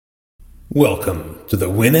Welcome to the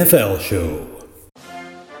WINFL Show.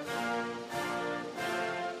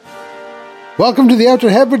 Welcome to the Outer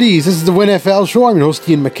Hebrides. This is the WINFL Show. I'm your host,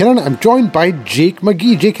 Ian McKinnon. I'm joined by Jake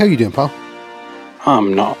McGee. Jake, how you doing, pal?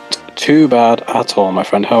 I'm not too bad at all, my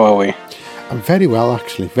friend. How are we? I'm very well,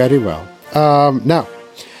 actually. Very well. Now,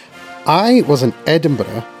 I was in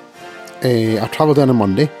Edinburgh. I travelled down on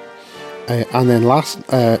Monday. And then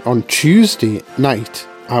on Tuesday night,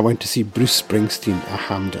 I went to see Bruce Springsteen at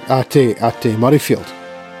Hampden, at Murrayfield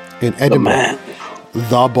in Edinburgh.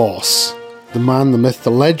 The boss. The man, the myth,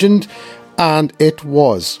 the legend. And it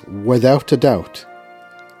was, without a doubt,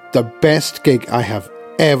 the best gig I have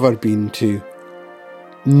ever been to.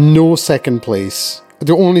 No second place.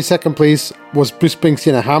 The only second place was Bruce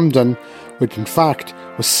Springsteen at Hampden, which in fact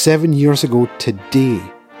was 7 years ago today.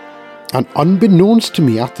 And unbeknownst to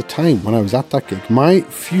me at the time when I was at that gig, my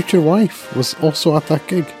future wife was also at that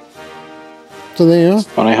gig. So there you are.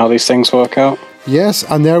 Funny how these things work out. Yes,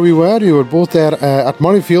 and there we were. We were both there at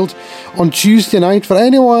Murrayfield on Tuesday night. For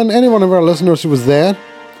anyone of our listeners who was there,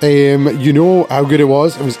 you know how good it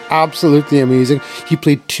was. It was absolutely amazing. He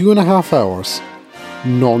played 2.5 hours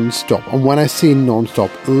non-stop. And when I say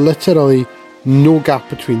non-stop, literally no gap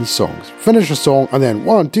between songs. Finish a song and then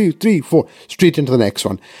 1, 2, 3, 4, straight into the next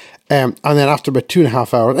one. And then after about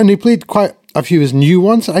 2.5 hours, and he played quite a few of his new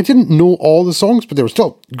ones. I didn't know all the songs, but they were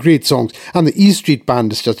still great songs. And the E Street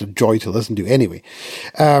Band is just a joy to listen to anyway.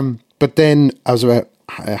 But then I was about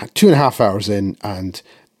 2.5 hours in, and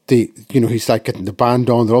he's like getting the band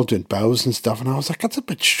on. They're all doing bows and stuff, and I was like, that's a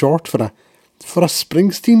bit short for a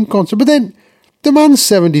Springsteen concert. But then the man's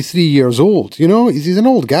 73 years old. You know, he's an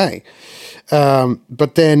old guy.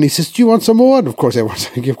 But then he says, do you want some more? And of course, everyone's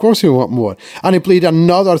like, of course we want more. And he played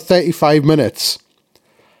another 35 minutes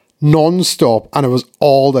non-stop, and it was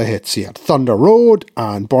all the hits. He had Thunder Road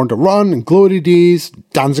and Born to Run and Glory Days,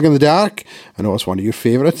 Dancing in the Dark. I know it's one of your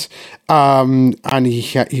favourites. And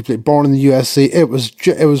he played Born in the USA. It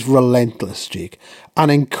was relentless, Jake. An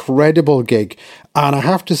incredible gig. And I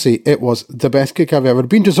have to say, it was the best gig I've ever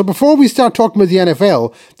been to. So before we start talking about the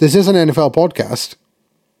NFL, this is an NFL podcast.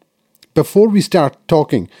 Before we start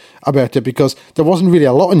talking about it, because there wasn't really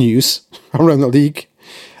a lot of news around the league,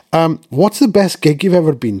 what's the best gig you've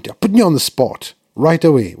ever been to? Putting you on the spot right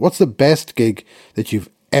away. What's the best gig that you've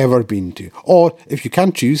ever been to? Or if you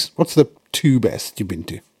can't choose, what's the two best you've been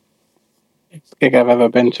to? Gig I've ever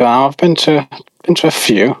been to. I've been to a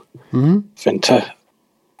few. Mm-hmm.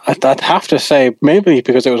 I'd have to say, maybe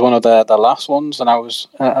because it was one of the last ones, and I was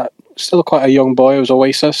still quite a young boy. It was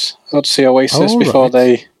Oasis. I got to see Oasis before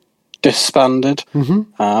they disbanded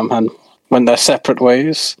and went their separate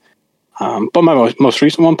ways. But my most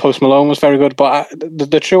recent one, Post Malone, was very good. But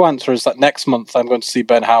the true answer is that next month I'm going to see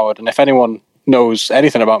Ben Howard. And if anyone knows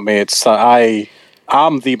anything about me, it's that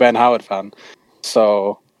I'm the Ben Howard fan.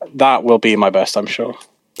 So that will be my best, I'm sure.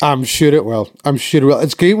 I'm sure it will.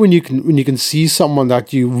 It's great when you can see someone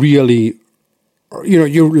that you really,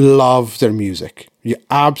 you love their music. You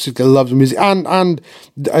absolutely love the music and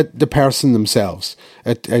the person themselves.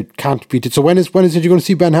 It can't beat it. So when is it you're going to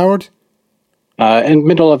see Ben Howard? In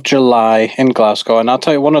middle of July in Glasgow. And I'll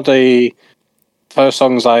tell you, one of the first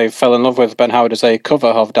songs I fell in love with Ben Howard is a cover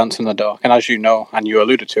of Dance in the Dark. And as you know, and you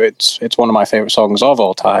alluded to it, it's one of my favourite songs of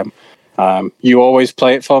all time. You always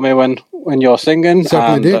play it for me when you're singing.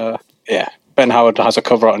 Certainly do. Yeah, Ben Howard has a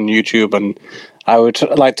cover on YouTube, and I would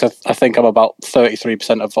like to, I think I'm about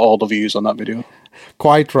 33% of all the views on that video.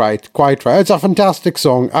 Quite right. It's a fantastic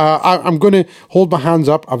song. I'm going to hold my hands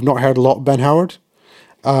up. I've not heard a lot of Ben Howard.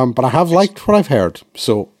 But I have liked what I've heard.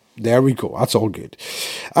 So there we go. That's all good.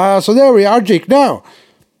 So there we are, Jake. Now,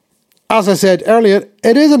 as I said earlier,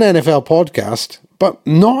 it is an NFL podcast, but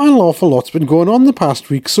not an awful lot's been going on the past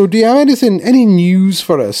week. So do you have any news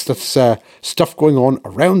for us that's stuff going on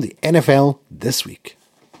around the NFL this week?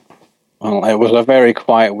 Well, it was a very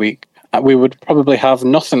quiet week. We would probably have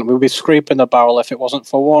nothing. We'd be scraping the barrel if it wasn't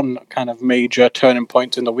for one kind of major turning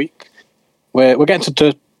point in the week. We're getting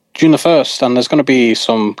to June the 1st, and there's going to be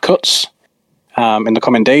some cuts in the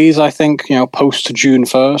coming days, I think, post June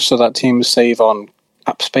 1st, so that teams save on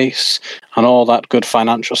cap space and all that good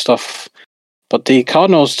financial stuff. But the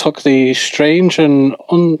Cardinals took the strange and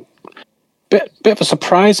bit of a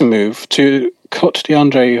surprising move to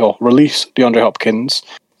release DeAndre Hopkins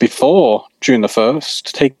before June the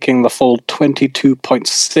 1st, taking the full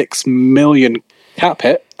 $22.6 million cap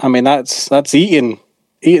hit. I mean, that's eating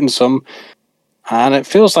some. And it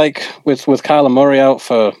feels like with Kyler Murray out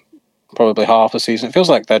for probably half the season, it feels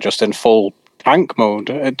like they're just in full tank mode.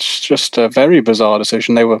 It's just a very bizarre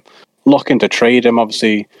decision. They were looking to trade him,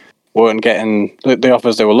 obviously weren't getting the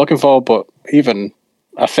offers they were looking for, but even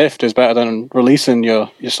a fifth is better than releasing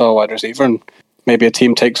your star wide receiver, and maybe a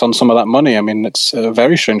team takes on some of that money. I mean, it's a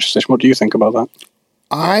very strange decision. What do you think about that?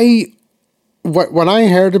 When I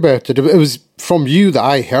heard about it, it was from you that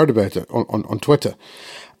I heard about it on Twitter,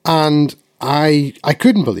 and I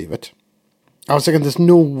couldn't believe it. I was thinking, there's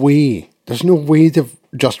no way they've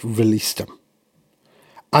just released him.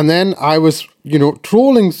 And then I was,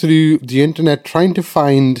 trolling through the internet trying to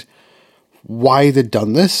find why they'd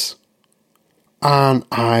done this, and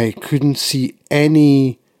I couldn't see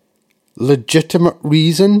any legitimate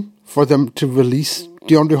reason for them to release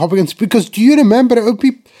DeAndre Hopkins. Because do you remember, it would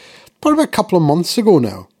be probably a couple of months ago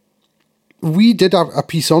now, we did a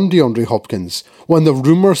piece on DeAndre Hopkins when the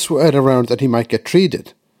rumours were around that he might get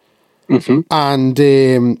traded. Mm-hmm. And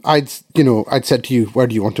I'd said to you, where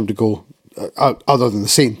do you want him to go? Other than the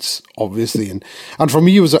Saints, obviously. And for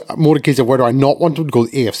me, it was more a case of where do I not want him to go,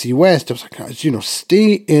 the AFC West. I was like,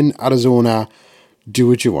 stay in Arizona, do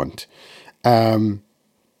what you want. I'm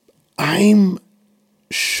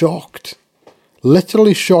shocked,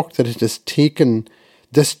 literally shocked that it has taken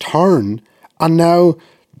this turn. And now,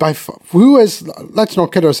 let's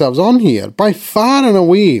not kid ourselves on here, by far and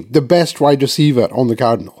away the best wide receiver on the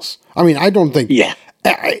Cardinals. I mean, I don't think, with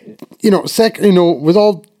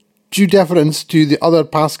all due deference to the other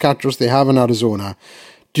pass catchers they have in Arizona,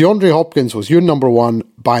 DeAndre Hopkins was your number one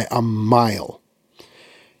by a mile.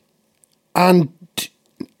 And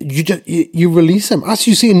you release him. As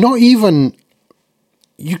you say,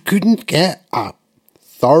 you couldn't get a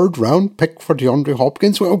third round pick for DeAndre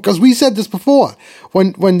Hopkins. Because we said this before,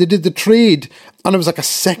 when they did the trade, and it was like a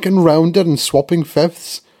second rounder and swapping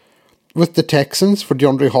fifths with the Texans for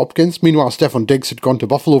DeAndre Hopkins. Meanwhile, Stephon Diggs had gone to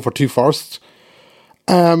Buffalo for 2 firsts.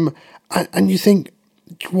 And you think,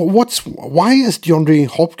 why is DeAndre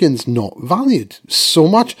Hopkins not valued so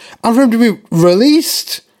much? And for him to be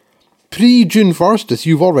released pre-June 1st, as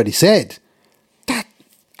you've already said,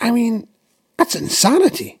 that's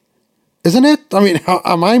insanity, isn't it? I mean,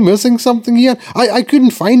 am I missing something here? I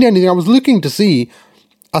couldn't find anything. I was looking to see,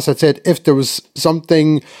 as I said, if there was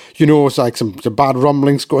something, it's like some bad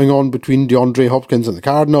rumblings going on between DeAndre Hopkins and the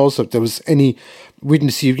Cardinals, if there was any, waiting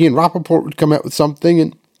to see if Ian Rappaport would come out with something,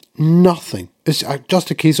 and nothing. It's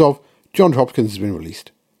just a case of DeAndre Hopkins has been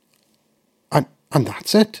released. And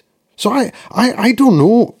that's it. So I don't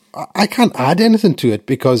know. I can't add anything to it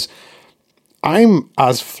because I'm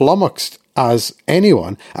as flummoxed as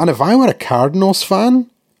anyone. And if I were a Cardinals fan,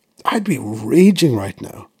 I'd be raging right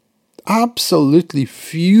now. Absolutely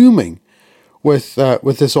fuming with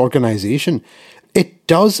this organisation. It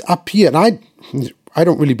does appear, and I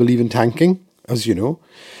don't really believe in tanking, as you know.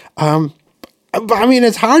 But I mean,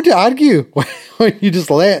 it's hard to argue when you just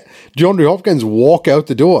let DeAndre Hopkins walk out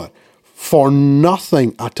the door for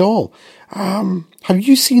nothing at all. Have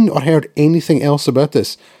you seen or heard anything else about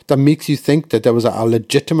this that makes you think that there was a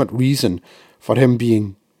legitimate reason for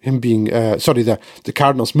the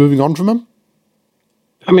Cardinals moving on from him?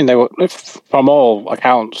 I mean, they were, from all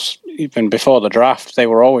accounts, even before the draft, they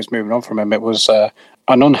were always moving on from him. It was an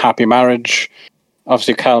unhappy marriage.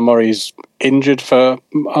 Obviously, Kyle Murray's injured for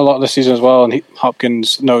a lot of the season as well, and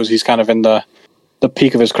Hopkins knows he's kind of in the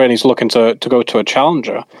peak of his career, and he's looking to go to a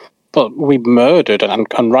challenger. But we murdered,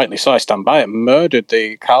 and rightly so, I stand by it, murdered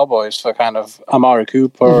the Cowboys for kind of Amari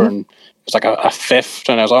Cooper, and it was like a fifth,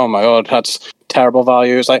 and I was, oh my God, that's terrible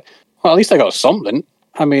value. It's like, well, at least I got something.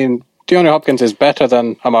 I mean, DeAndre Hopkins is better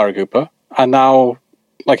than Amari Cooper, and now,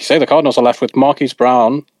 like you say, the Cardinals are left with Marquise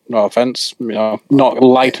Brown, no offense, not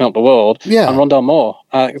lighting up the world, and Rondale Moore.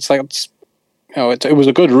 It was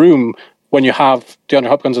a good room when you have DeAndre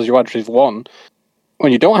Hopkins as your wide receiver one.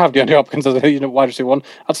 When you don't have DeAndre Hopkins as a wide receiver one,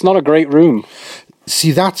 that's not a great room.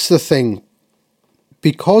 See, that's the thing.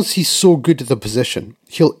 Because he's so good at the position,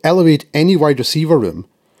 he'll elevate any wide receiver room.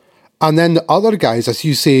 And then the other guys, as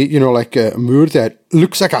you say, like Moore, that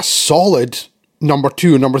looks like a solid number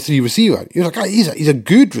 2 and number 3 receiver. You're like, he's a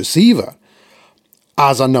good receiver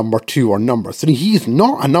as a number 2 or number 3. He's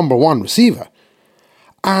not a number 1 receiver.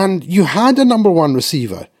 And you had a number 1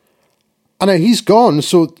 receiver. And now he's gone,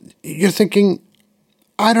 so you're thinking,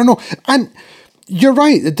 I don't know. And you're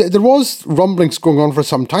right, there was rumblings going on for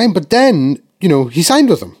some time, but then, he signed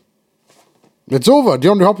with them. It's over.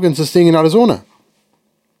 DeAndre Hopkins is staying in Arizona.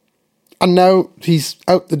 And now he's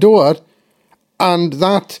out the door, and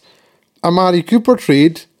that Amari Cooper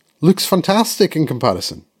trade looks fantastic in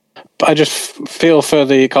comparison. But I just feel for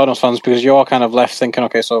the Cardinals fans, because you're kind of left thinking,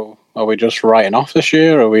 okay, so are we just writing off this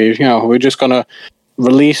year? Are we just going to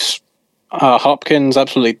release Hopkins,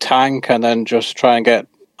 absolutely tank, and then just try and get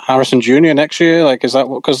Harrison Jr. next year? Like, is that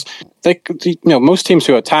what? Because most teams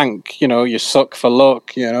who are tank, you suck for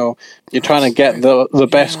luck. You're trying to get the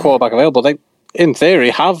best quarterback available. They, in theory,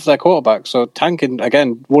 have their quarterback. So tanking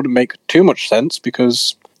again wouldn't make too much sense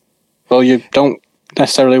because, well, you don't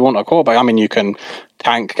necessarily want a quarterback. I mean, you can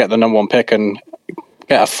tank, get the number 1 pick, and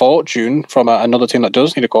get a fortune from another team that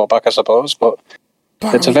does need a quarterback, I suppose. But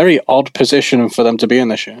it's a very odd position for them to be in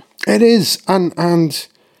this year. It is, and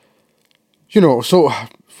so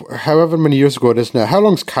however many years ago it is now. How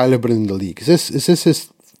long's Kyler been in the league? Is this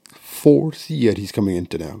his 4th year he's coming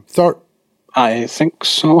into now? Third? I think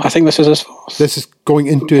so. I think this is his 4th. This is going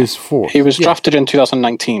into his 4th. He was drafted in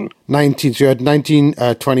 2019. 19. So you had 19,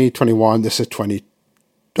 20, 21. This is 20.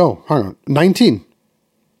 Oh, hang on. 19.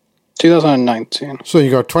 2019. So you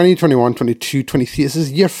got 20, 21, 22, 23. This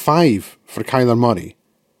is year 5 for Kyler Murray.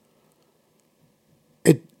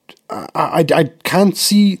 I can't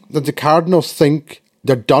see that the Cardinals think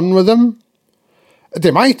they're done with him.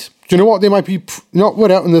 They might. Do you know what? They might be.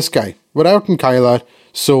 We're out on this guy. We're out on Kyler.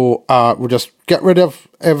 So we'll just get rid of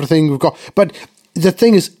everything we've got. But the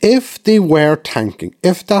thing is, if they were tanking,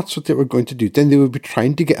 if that's what they were going to do, then they would be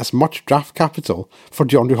trying to get as much draft capital for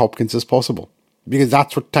DeAndre Hopkins as possible. Because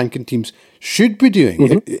that's what tanking teams should be doing.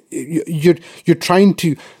 Mm-hmm. You're trying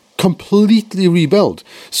to completely rebuild.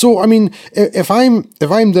 So I mean, if I'm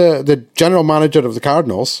the general manager of the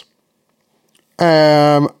Cardinals,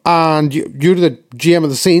 and you're the GM of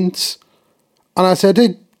the Saints, and I said,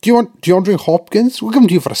 hey, do you want DeAndre Hopkins? We'll give him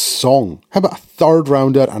to you for a song. How about a 3rd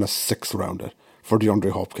rounder and a 6th rounder for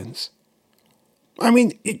DeAndre Hopkins? I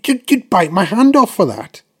mean, you'd bite my hand off for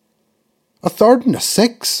that. A 3rd and a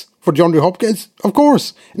 6th for DeAndre Hopkins? Of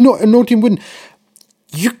course. No team wouldn't.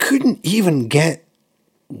 You couldn't even get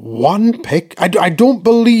 1 pick. I don't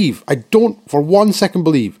for 1 second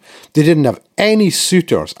believe they didn't have any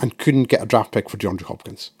suitors and couldn't get a draft pick for DeAndre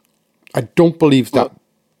Hopkins. I don't believe that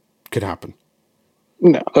could happen.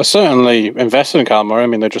 No, they're certainly invested in Kyler Murray. I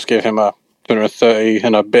mean, they just gave him a 230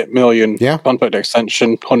 and a bit million contract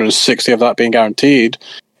extension, 160 of that being guaranteed.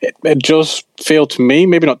 It just feels to me,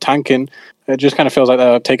 maybe not tanking, it just kind of feels like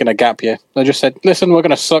they're taking a gap year. They just said, listen, we're going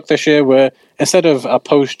to suck this year. We're, instead of a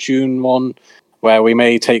post-June one where we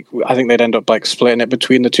may take, I think they'd end up like splitting it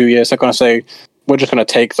between the 2 years. They're going to say, we're just going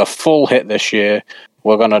to take the full hit this year.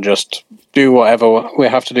 We're going to just do whatever we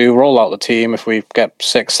have to do, roll out the team. If we get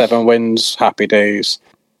 6-7 wins, happy days.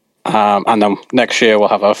 And then next year we'll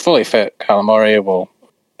have a fully fit Kyler Murray. We'll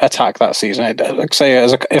attack that season. Like say,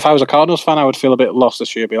 if I was a Cardinals fan, I would feel a bit lost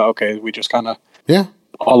this year. Be like, okay, we just kind of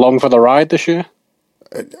along for the ride this year.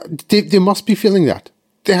 They must be feeling that.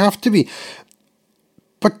 They have to be.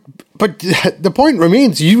 But the point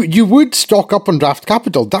remains, you would stock up on draft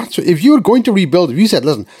capital. That's if you were going to rebuild. If you said,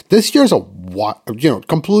 listen, this year's a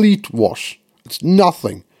complete wash. It's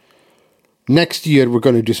nothing. Next year we're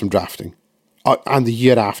going to do some drafting, and the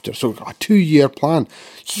year after. So a 2-year plan.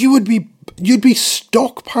 You'd be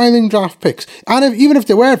stockpiling draft picks, and even if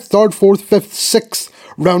they were 3rd, 4th, 5th, 6th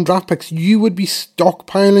round draft picks, you would be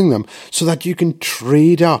stockpiling them so that you can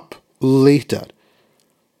trade up later.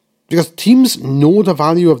 Because teams know the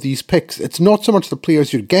value of these picks. It's not so much the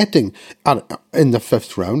players you're getting in the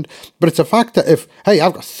 5th round, but it's the fact that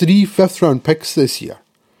I've got 3 5th round picks this year,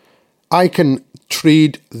 I can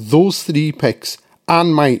trade those 3 picks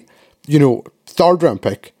and my, 3rd round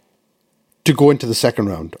pick to go into the 2nd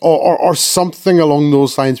round or something along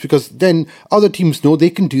those lines, because then other teams know they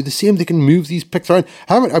can do the same. They can move these picks around.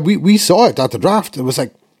 We saw it at the draft. It was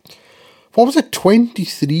like,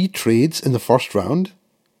 23 trades in the 1st round?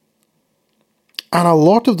 And a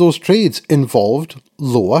lot of those trades involved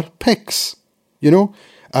lower picks,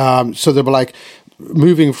 So they were like,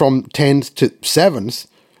 moving from 10th to 7th,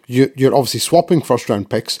 you're obviously swapping 1st round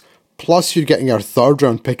picks, plus you're getting your 3rd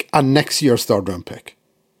round pick and next year's 3rd round pick.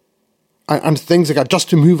 And things like that, just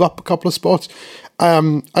to move up a couple of spots.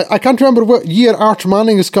 I can't remember what year Arch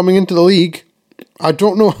Manning is coming into the league. I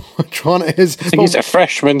don't know which one it is. I think he's a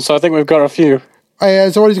freshman, so I think we've got a few.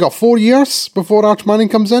 He's already got 4 years before Arch Manning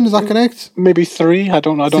comes in. Is that correct? Maybe 3. I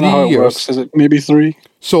don't know how it works. Is it maybe 3?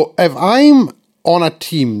 So if I'm on a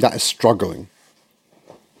team that is struggling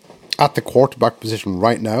at the quarterback position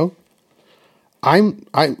right now, I'm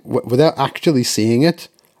without actually seeing it,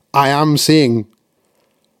 I am saying,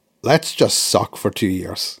 let's just suck for 2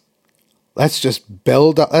 years. Let's just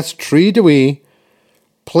build up. Let's trade away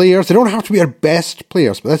players. They don't have to be our best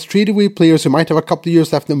players, but let's trade away players who might have a couple of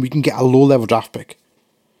years left, and then we can get a low-level draft pick.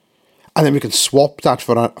 And then we can swap that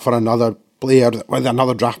for another player with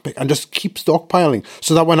another draft pick and just keep stockpiling.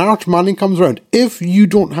 So that when Arch Manning comes around, if you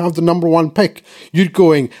don't have the number 1 pick, you're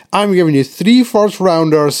going, I'm giving you 3 first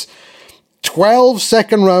rounders 12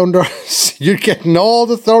 second rounders. You're getting all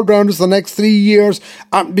the third rounders the next 3 years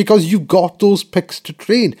because you've got those picks to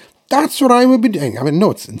trade. That's what I would be doing. I mean,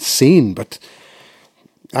 no, it's insane,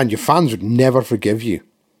 and your fans would never forgive you.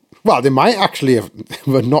 Well, they might actually,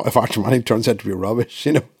 but not if Archie Manning turns out to be rubbish,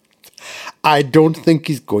 I don't think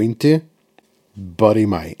he's going to, but he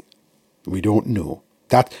might. We don't know.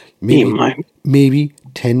 That maybe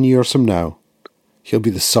 10 years from now, he'll be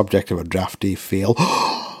the subject of a draft day fail.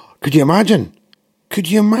 Could you imagine? Could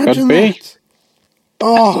that?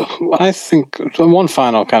 Oh, I think one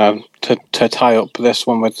final kind of to tie up this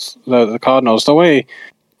one with the Cardinals. The way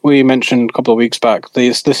we mentioned a couple of weeks back,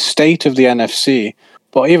 the state of the NFC,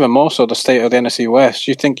 but even more so the state of the NFC West.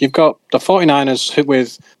 You think you've got the 49ers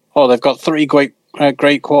with, they've got three great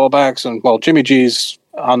quarterbacks, and Jimmy G's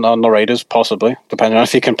on the Raiders, possibly, depending on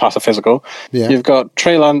if he can pass a physical. Yeah. You've got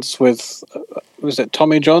Trey Lance with, was it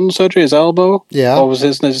Tommy John surgery, his elbow? Yeah. Or was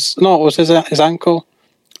his ankle?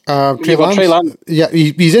 Trey Lance? Yeah,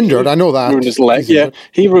 he's injured, I know that. Ruined his leg,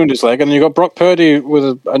 he ruined his leg. And you've got Brock Purdy with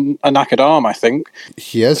a knackered arm, I think.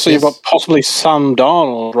 Yes. So you've got possibly Sam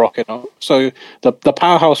Darnold rocking up. So the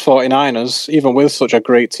powerhouse 49ers, even with such a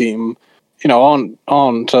great team, aren't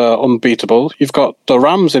unbeatable. You've got the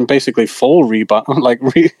Rams in basically full rebound.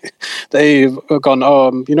 They've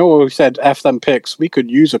gone, we said F them picks. We could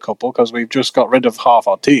use a couple because we've just got rid of half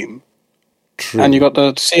our team. True. And you've got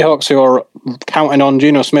the Seahawks who are counting on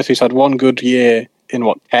Geno Smith, who's had one good year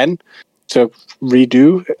in 10 to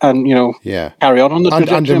redo and, carry on the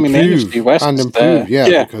trajectory. And improve, because,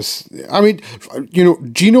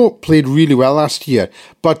 Geno played really well last year,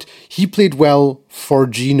 but he played well for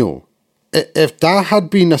Geno. If that had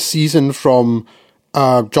been a season from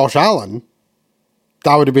Josh Allen,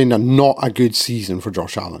 that would have been not a good season for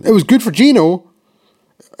Josh Allen. It was good for Geno.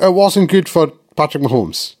 It wasn't good for Patrick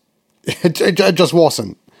Mahomes. It just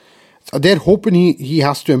wasn't. They're hoping he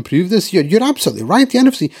has to improve this year. You're absolutely right. The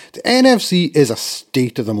NFC is a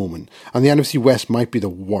state at the moment, and the NFC West might be the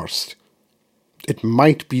worst. It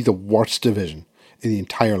might be the worst division in the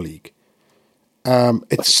entire league.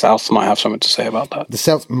 The South might have something to say about that. The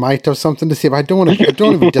South might have something to say, but I don't want to be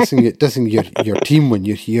dissing your team when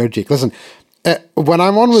you're here, Jake. Listen, when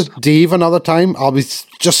I'm on with Dave another time, I'll be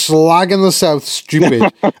just slagging the South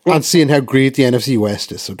stupid and seeing how great the NFC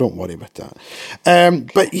West is, so don't worry about that.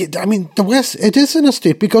 But, the West, it is in a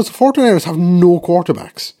state because the 49ers have no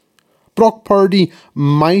quarterbacks. Brock Purdy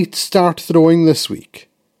might start throwing this week.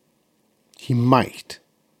 He might.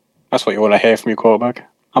 That's what you want to hear from your quarterback.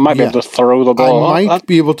 I might be able to throw the ball. I might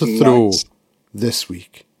be able to throw this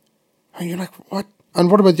week. And you're like, what? And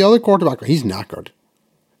what about the other quarterback? He's knackered.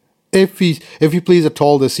 If he plays at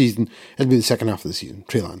all this season, it'll be the second half of the season.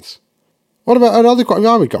 Trey Lance. What about another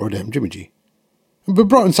quarterback? We got rid of him, Jimmy G. We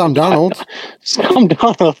brought in Sam Darnold. Sam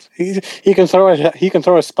Darnold, he can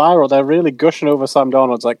throw a spiral. They're really gushing over Sam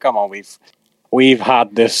Darnold. It's like, come on, we've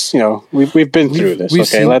had this. We've been through this. We've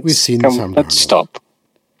seen Sam Darnold. Let's stop.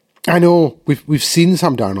 I know we've seen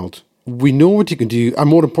Sam Darnold. We know what he can do, and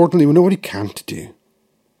more importantly, we know what he can't do.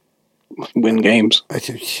 Win games.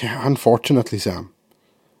 Yeah, unfortunately, Sam.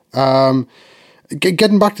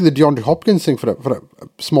 Getting back to the DeAndre Hopkins thing for a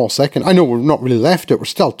small second. I know we're not really left it. We're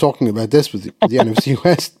still talking about this with the NFC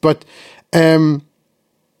West, but everyone,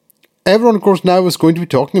 of course, now is going to be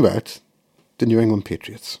talking about the New England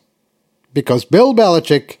Patriots because Bill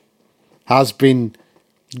Belichick has been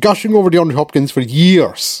gushing over DeAndre Hopkins for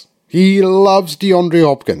years. He loves DeAndre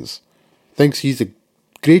Hopkins. Thinks he's the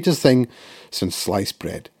greatest thing since sliced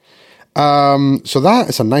bread. So that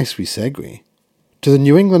is a nice wee segue to the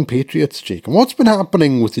New England Patriots, Jake. And what's been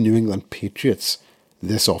happening with the New England Patriots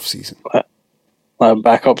this offseason? Well,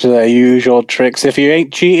 back up to their usual tricks. If you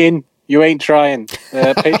ain't cheating, you ain't trying.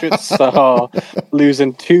 The Patriots are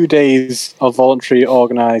losing 2 days of voluntary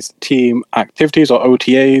organised team activities, or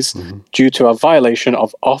OTAs, due to a violation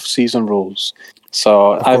of off-season rules.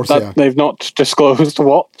 So they've not disclosed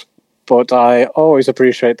what, but I always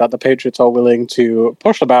appreciate that the Patriots are willing to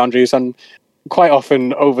push the boundaries and quite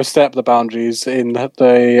often overstep the boundaries in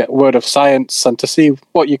the word of science and to see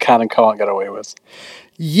what you can and can't get away with.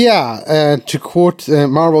 Yeah, to quote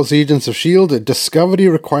Marvel's Agents of S.H.I.E.L.D., discovery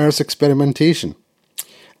requires experimentation.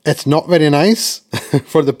 It's not very nice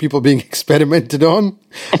for the people being experimented on.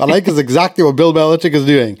 I like is exactly what Bill Belichick is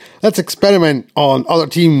doing. Let's experiment on other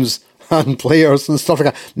teams and players and stuff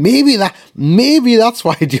like that. Maybe that's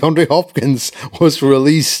why DeAndre Hopkins was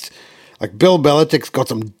released. Like, Bill Belichick's got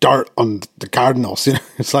some dirt on the Cardinals.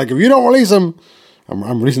 It's like, if you don't release him,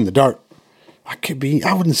 I'm releasing the dirt.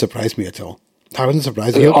 That wouldn't surprise me at all. That wouldn't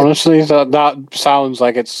surprise me. Honestly, that sounds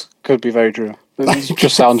like it could be very true. It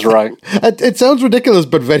just sounds right. It sounds ridiculous,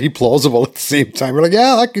 but very plausible at the same time. We're like,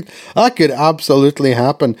 yeah, that could absolutely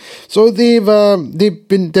happen. So they've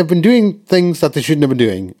been doing things that they shouldn't have been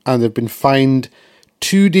doing, and they've been fined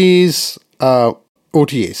 2 days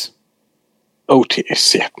OTAs.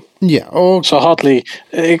 OTAs, yeah. Yeah. Oh, so hardly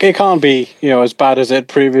it can't be as bad as it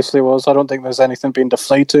previously was. I don't think there's anything being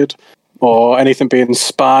deflated or anything being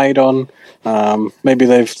spied on. Maybe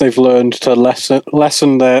they've learned to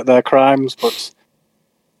lessen their crimes, but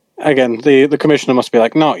again, the commissioner must be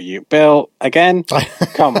like, not you, Bill, again.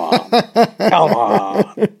 Come on, come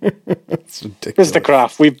on. That's ridiculous. Mr.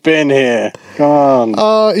 Kraft, we've been here. Come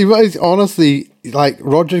on. Honestly, like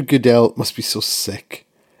Roger Goodell must be so sick.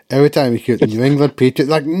 Every time he hears the New England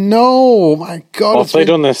Patriots, like, no, my God. What's they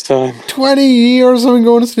done this time? 20 years I've been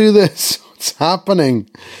going through this. What's happening?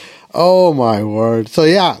 Oh, my word. So,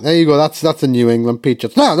 yeah, there you go. That's the New England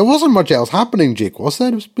Patriots. Now, there wasn't much else happening, Jake, was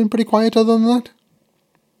there? It's been pretty quiet other than that.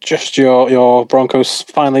 Just your Broncos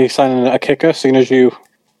finally signing a kicker, seeing as you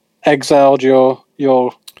exiled your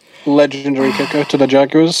legendary kicker to the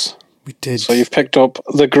Jaguars. We did. So you've picked up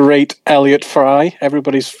the great Elliot Fry,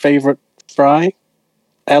 everybody's favourite Fry.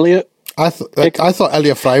 Elliot? I thought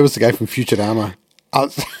Elliot Fry was the guy from Futurama.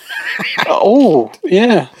 Oh,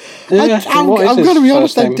 yeah. I'm going to be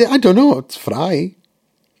honest, I don't know. It's Fry.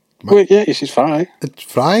 Well, yeah, he's Fry. It's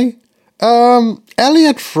Fry?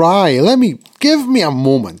 Elliot Fry. Give me a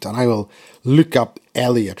moment and I will look up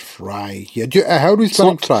Elliot Fry here. How do we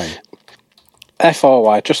spell Fry?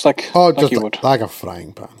 F-R-Y, just like you would. Like a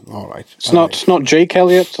frying pan. All right. It's not Jake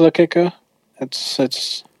Elliott, the kicker.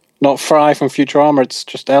 It's not Fry from Futurama. It's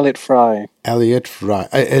just Elliot Fry. Elliot Fry.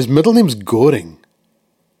 His middle name's Goring.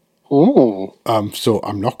 Oh. So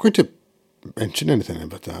I'm not going to mention anything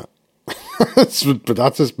about that. But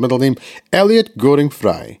that's his middle name. Elliot Goring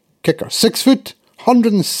Fry. Kicker. 6 foot,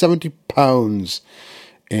 170 pounds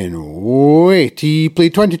in weight. He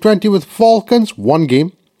played 2020 with Falcons, 1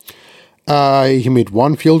 game. He made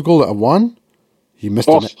 1 field goal out of 1. He missed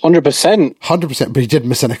 100%. 100%, but he did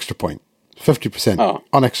miss an extra point. 50%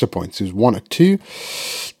 on extra points. He was 1 of 2.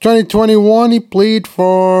 2021, he played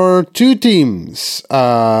for 2 teams.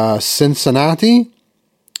 Cincinnati,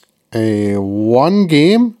 1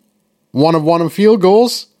 game, 1 of 1 in field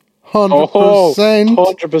goals. 100%.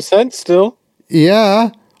 100% still.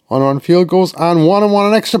 Yeah, 1 of 1 field goals and 1 of 1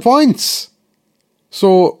 on extra points.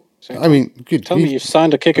 So, I mean, good. Tell me you've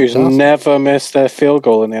signed a kicker who's never missed their field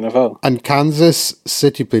goal in the NFL. And Kansas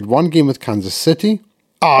City played 1 game with Kansas City.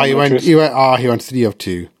 He went 3 of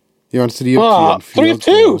 2. He went 3 of 2. 3 of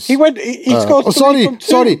 2. He scored.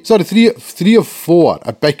 Three of 4.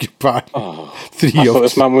 I beg your pardon. 3 of.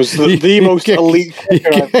 This man was the most elite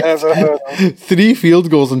kicker I've ever heard of. 3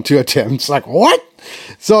 field goals and 2 attempts. Like what?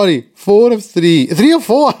 Sorry, 4 of 3. 3 of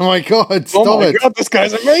 4. Oh my God! Stop it! Oh my God! This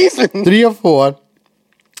guy's amazing. 3 of 4.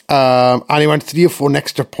 And he went 3 of 4 in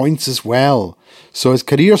extra points as well. So his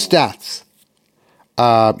career stats.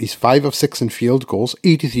 He's 5 of 6 in field goals,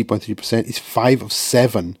 83.3%. He's 5 of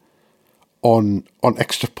 7 on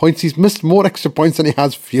extra points. He's missed more extra points than he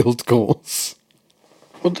has field goals.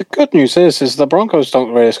 Well, the good news is the Broncos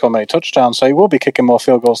don't really score many touchdowns, so he will be kicking more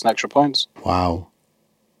field goals than extra points. Wow.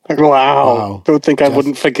 Don't think I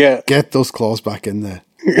wouldn't forget. Get those claws back in there.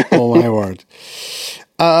 Oh, my word.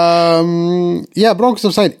 Broncos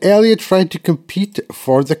have signed Elliot Fry to compete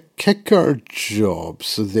for the kicker job.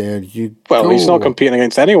 So there you go. Well, he's not competing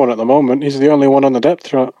against anyone at the moment. He's the only one on the depth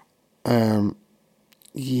chart.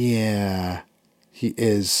 Yeah, he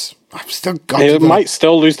is. I've still got. He might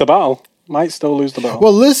still lose the battle.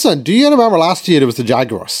 Well, listen. Do you remember last year it was the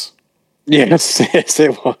Jaguars? Yes,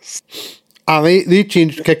 it was. And they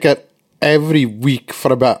changed kicker every week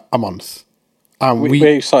for about a month. And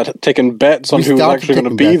we started taking bets on who was actually going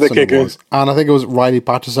to be the kicker. And I think it was Riley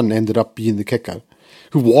Patterson ended up being the kicker,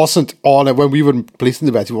 who wasn't on it when we were placing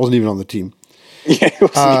the bets. He wasn't even on the team. Yeah, it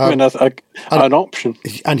wasn't even an option.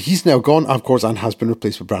 And he's now gone, of course, and has been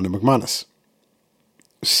replaced with Brandon McManus.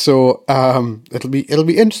 So it'll be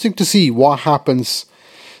interesting to see what happens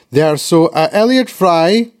there. So Elliot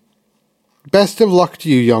Fry, best of luck to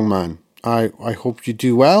you, young man. I hope you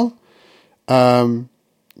do well. I'm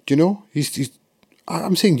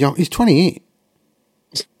saying young. He's 28.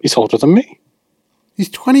 He's older than me. He's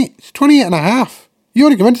 28 and a half. You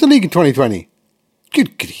only came into the league in 2020.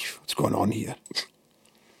 Good grief. What's going on here?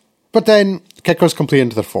 But then kickers can play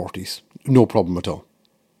into their 40s. No problem at all.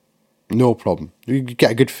 No problem. You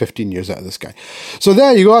get a good 15 years out of this guy. So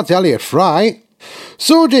there you go. That's Elliot Fry.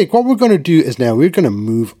 So, Jake, what we're going to do is now we're going to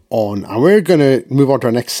move on. And we're going to move on to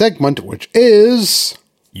our next segment, which is...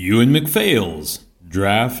 Euan MacPhail's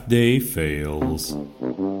Draft Day Fails.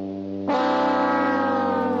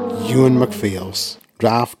 Euan MacPhail's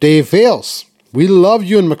Draft Day Fails. We love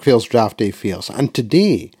Euan MacPhail's Draft Day Fails. And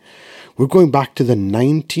today, we're going back to the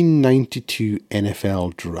 1992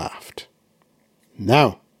 NFL Draft.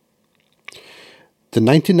 Now, the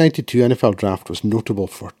 1992 NFL Draft was notable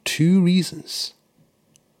for two reasons.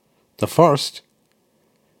 The first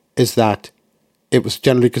is that it was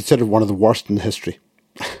generally considered one of the worst in history.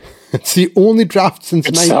 It's the only draft since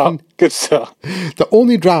the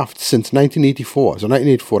only draft since 1984. So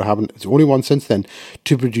 1984, it's the only one since then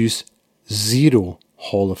to produce 0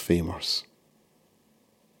 Hall of Famers.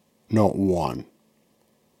 Not one.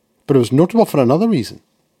 But it was notable for another reason.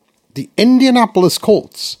 The Indianapolis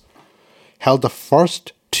Colts held the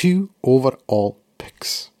first 2 overall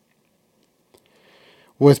picks.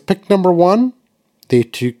 With pick number 1, they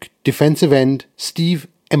took defensive end Steve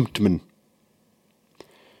Emtman.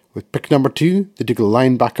 With pick number 2, they took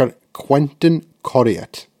linebacker Quentin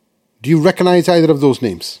Coryatt. Do you recognise either of those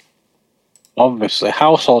names? Obviously,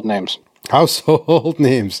 household names. Household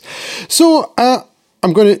names. So,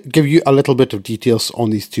 I'm going to give you a little bit of details on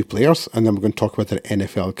these two players, and then we're going to talk about their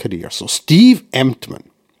NFL career. So, Steve Emtman.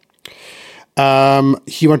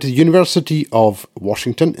 He went to the University of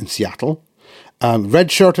Washington in Seattle.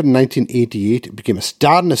 Redshirted in 1988, became a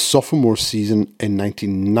star in his sophomore season in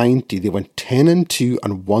 1990. They went 10-2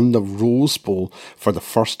 and won the Rose Bowl for the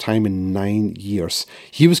first time in 9 years.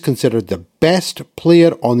 He was considered the best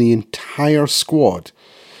player on the entire squad.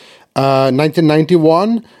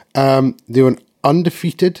 1991, they were an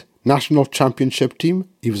undefeated national championship team.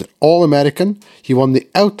 He was an All-American. He won the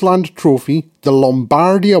Outland Trophy, the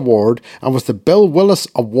Lombardi Award, and was the Bill Willis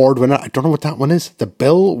Award winner. I don't know what that one is. The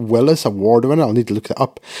Bill Willis Award winner. I'll need to look that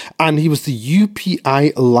up. And he was the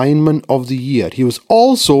UPI Lineman of the Year. He was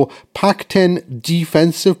also Pac-10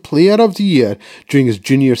 Defensive Player of the Year during his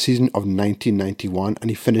junior season of 1991,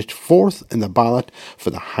 and he finished 4th in the ballot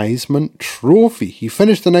for the Heisman Trophy. He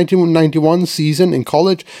finished the 1991 season in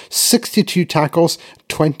college, 62 tackles,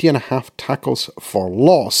 20.5 tackles for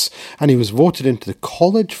loss, and he was voted into the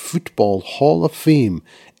College Football Hall of Fame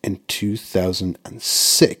in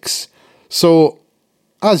 2006. So,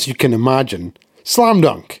 as you can imagine, slam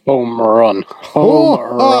dunk. Home run.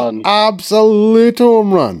 Absolute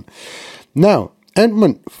home run. Now,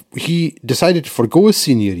 Emtman, he decided to forgo his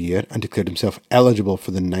senior year and declared himself eligible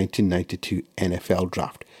for the 1992 NFL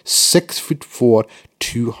Draft. 6'4",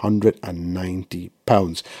 290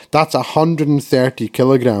 pounds. That's 130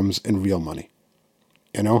 kilograms in real money.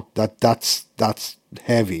 You know, that's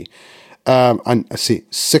heavy. And I say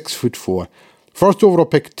 6'4". First overall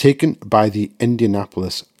pick taken by the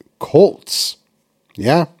Indianapolis Colts.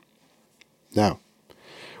 Yeah. Now,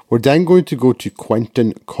 we're then going to go to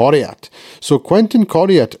Quentin Coryatt. So Quentin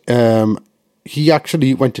Coryatt, he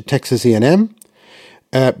actually went to Texas A&M.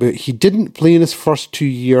 But he didn't play in his first 2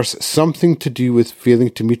 years, something to do with failing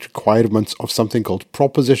to meet requirements of something called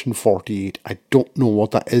Proposition 48. I don't know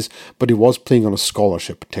what that is, but he was playing on a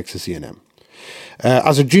scholarship at Texas A&M.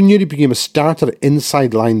 As a junior, he became a starter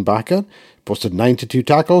inside linebacker, posted 92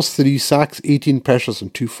 tackles, 3 sacks, 18 pressures,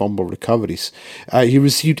 and 2 fumble recoveries. He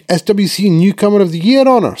received SWC Newcomer of the Year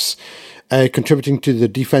honours, contributing to the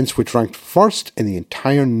defense, which ranked first in the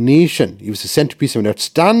entire nation. He was the centerpiece of an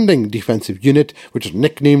outstanding defensive unit, which was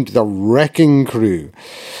nicknamed the Wrecking Crew.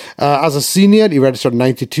 As a senior, he registered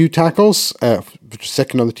 92 tackles, which was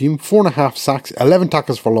second on the team, 4.5 sacks, 11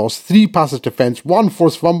 tackles for loss, 3 passes defense, 1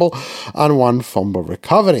 forced fumble, and 1 fumble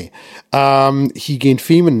recovery. He gained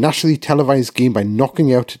fame in a nationally televised game by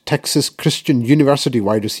knocking out Texas Christian University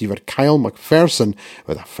wide receiver Kyle McPherson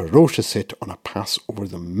with a ferocious hit on a pass over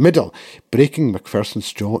the middle, breaking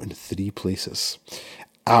McPherson's jaw in 3 places.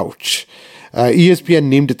 Ouch. ESPN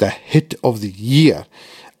named it the Hit of the Year.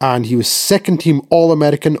 And he was second team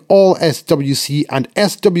All-American, All-SWC, and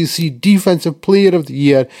SWC Defensive Player of the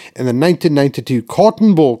Year in the 1992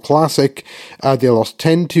 Cotton Bowl Classic. They lost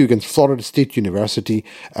 10-2 against Florida State University,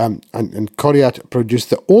 and Coryatt produced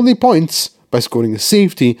the only points by scoring a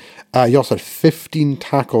safety. He also had 15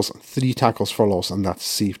 tackles and 3 tackles for loss, and that's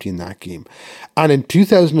safety in that game. And in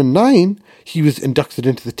 2009, he was inducted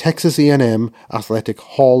into the Texas A&M Athletic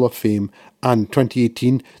Hall of Fame, and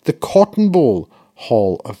 2018, the Cotton Bowl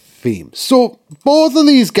Hall of Fame. So, both of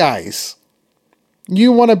these guys,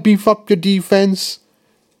 you want to beef up your defense?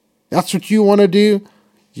 That's what you want to do?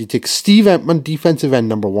 You take Steve Emtman, defensive end,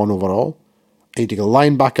 number 1 overall, and you take a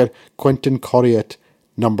linebacker, Quentin Coryatt,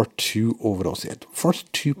 number 2 overall. So, the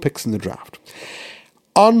first 2 picks in the draft.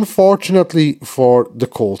 Unfortunately for the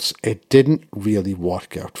Colts, it didn't really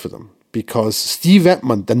work out for them, because Steve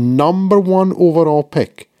Emtman, the number 1 overall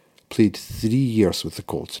pick, played 3 years with the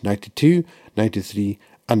Colts, 92, 93,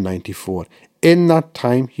 and 94. In that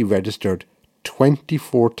time, he registered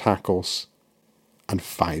 24 tackles and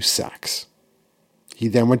 5 sacks. He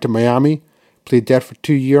then went to Miami, played there for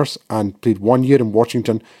 2 years, and played 1 year in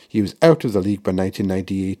Washington. He was out of the league by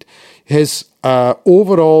 1998. His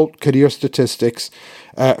overall career statistics,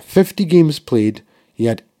 50 games played, he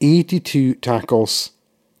had 82 tackles,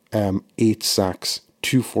 8 sacks,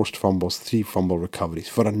 2 forced fumbles, 3 fumble recoveries.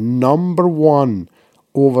 For a number 1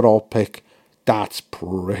 overall pick, that's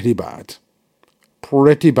pretty bad.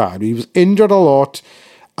 Pretty bad. He was injured a lot.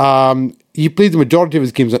 He played the majority of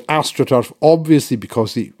his games at AstroTurf, obviously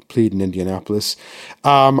because he played in Indianapolis.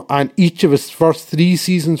 And each of his first 3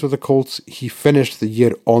 seasons with the Colts, he finished the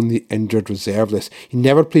year on the injured reserve list. He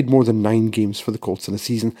never played more than 9 games for the Colts in a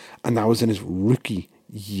season, and that was in his rookie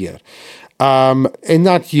year. In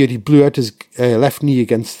that year, he blew out his left knee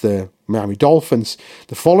against the Miami Dolphins.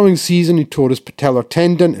 The following season, he tore his patellar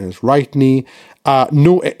tendon in his right knee.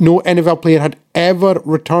 No NFL player had ever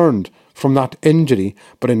returned from that injury,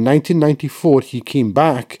 but in 1994 he came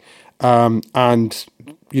back and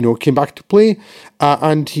came back to play,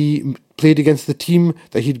 and he played against the team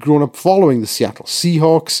that he'd grown up following, the Seattle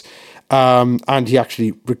Seahawks, and he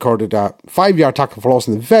actually recorded a 5-yard tackle for loss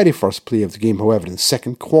in the very first play of the game. However, in the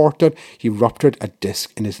second quarter, he ruptured a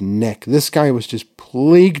disc in his neck. This guy was just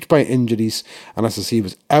plagued by injuries, and as I say, he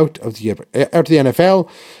was out of the NFL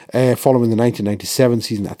following the 1997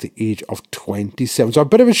 season at the age of 27. So a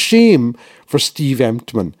bit of a shame for Steve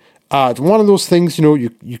Emtman. It's one of those things,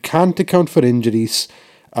 you can't account for injuries.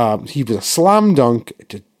 He was a slam dunk.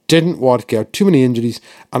 It didn't work out. Too many injuries,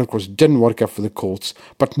 and of course didn't work out for the Colts.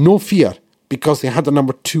 But no fear, because they had the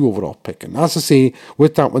number 2 overall pick. And as I say,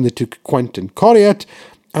 with that one they took Quentin Coryatt,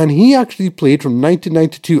 and he actually played from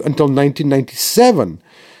 1992 until 1997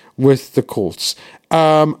 with the Colts.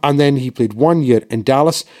 And then he played 1 year in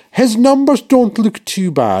Dallas. His numbers don't look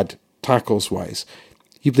too bad, tackles-wise.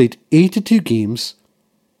 He played 82 games.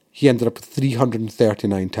 He ended up with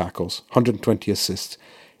 339 tackles, 120 assists,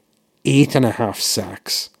 8.5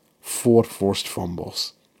 sacks, 4 forced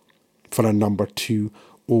fumbles for a number 2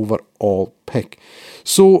 overall pick.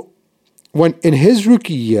 So when in his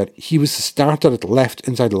rookie year, he was the starter at left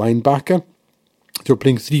inside linebacker. They were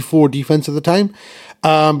playing 3-4 defense at the time.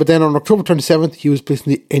 But then on October 27th, he was placed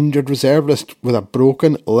in the injured reserve list with a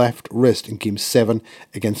broken left wrist in Game 7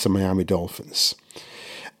 against the Miami Dolphins.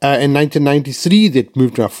 In 1993, they'd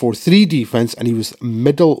moved to a 4-3 defense, and he was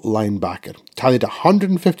middle linebacker. Tallied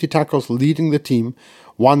 150 tackles leading the team,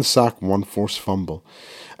 1 sack, 1 forced fumble.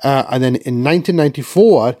 And then in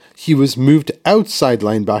 1994, he was moved to outside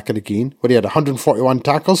linebacker again, where he had 141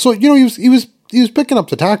 tackles. So, he was picking up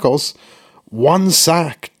the tackles. 1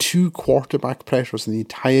 sack, 2 quarterback pressures in the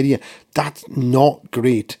entire year. That's not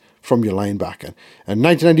great from your linebacker. In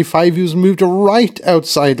 1995, he was moved to right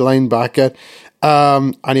outside linebacker.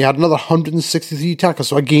 And he had another 163 tackles.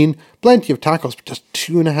 So again, plenty of tackles, but just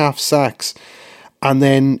 2.5 sacks. And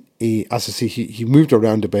then, as I say, he moved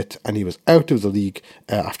around a bit, and he was out of the league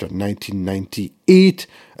after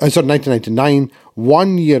 1999.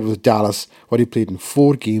 1 year with Dallas, where he played in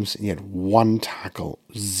 4 games, and he had 1 tackle,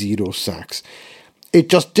 0 sacks. It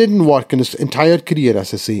just didn't work in his entire career,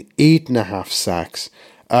 as I say, 8.5 sacks.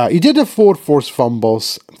 He did have 4 forced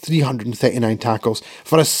fumbles, 339 tackles.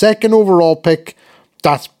 For a second overall pick,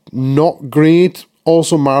 that's not great.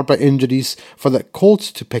 Also marred by injuries. For the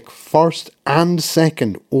Colts to pick first and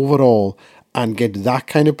second overall and get that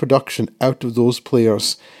kind of production out of those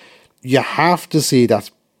players, you have to say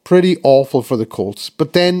that's pretty awful for the Colts.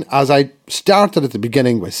 But then, as I started at the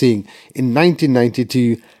beginning by saying, in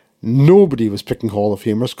 1992, nobody was picking Hall of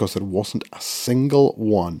Famers because there wasn't a single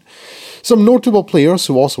one. Some notable players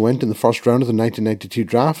who also went in the first round of the 1992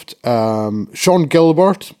 draft. Sean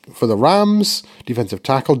Gilbert for the Rams, defensive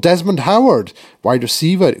tackle. Desmond Howard, wide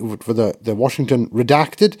receiver for the Washington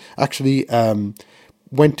Redacted, actually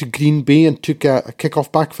went to Green Bay and took a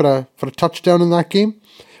kickoff back for a touchdown in that game.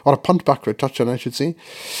 Or a punt back for a touchdown, I should say.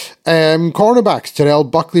 Cornerbacks, Terrell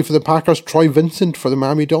Buckley for the Packers, Troy Vincent for the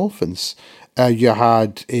Miami Dolphins. You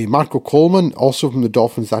had Marco Coleman, also from the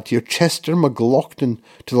Dolphins that year, Chester McLaughlin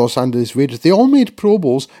to the Los Angeles Raiders. They all made Pro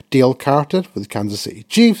Bowls. Dale Carter for the Kansas City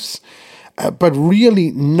Chiefs. But really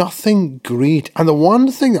nothing great. And the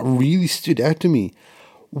one thing that really stood out to me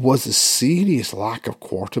was the serious lack of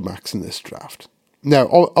quarterbacks in this draft.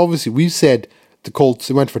 Now, obviously, we've said the Colts,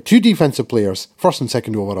 they went for 2 defensive players, first and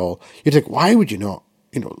second overall. You'd think, why would you not,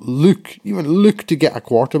 look to get a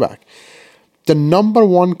quarterback? The number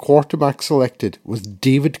 1 quarterback selected was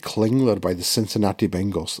David Klingler by the Cincinnati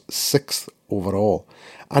Bengals, 6th overall.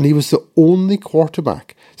 And he was the only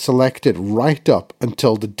quarterback selected right up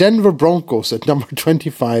until the Denver Broncos at number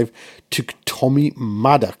 25 took Tommy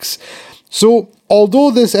Maddox. So,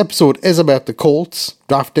 although this episode is about the Colts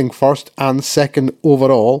drafting first and second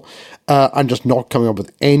overall, and just not coming up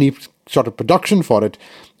with any sort of production for it,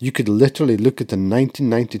 you could literally look at the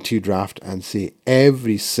 1992 draft and say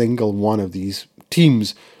every single one of these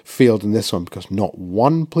teams failed in this one, because not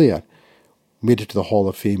one player made it to the Hall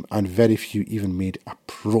of Fame and very few even made a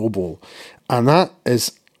Pro Bowl. And that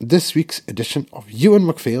is this week's edition of Euan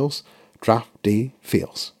MacPhail's Draft Day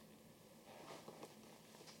Fails.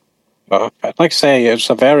 I'd like to say it's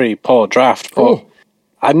a very poor draft, but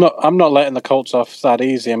I'm not letting the Colts off that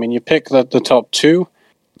easy. I mean, you pick the top two.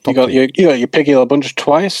 You pick a bunch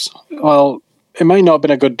twice. Well, it might not have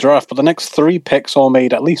been a good draft, but the next 3 picks all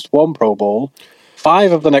made at least one Pro Bowl.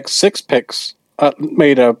 5 of the next 6 picks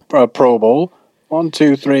made a Pro Bowl. 1,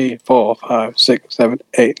 2, 3, 4, 5, 6, 7,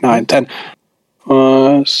 8, 9, 10.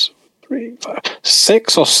 3, 5,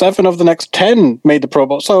 6 or 7 of the next 10 made the Pro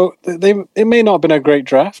Bowl. So it may not have been a great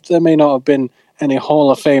draft. There may not have been any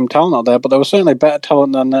Hall of Fame talent out there, but there was certainly better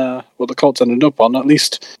talent than what the Colts ended up on. At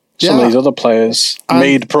least some of these other players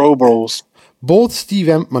made Pro Bowls. Both Steve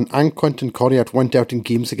Entman and Quentin Coryatt went out in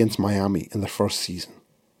games against Miami in their first season.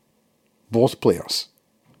 Both players.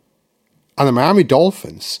 And the Miami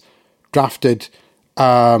Dolphins drafted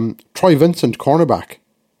Troy Vincent, cornerback,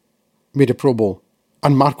 made a Pro Bowl.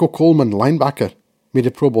 And Marco Coleman, linebacker, made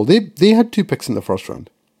a Pro Bowl. They had 2 picks in the first round.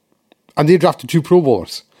 And they drafted 2 Pro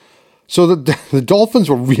Bowlers. So the Dolphins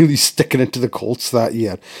were really sticking it to the Colts that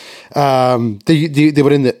year. They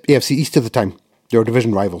were in the AFC East at the time. They were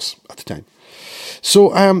division rivals at the time.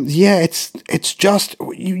 So, it's just,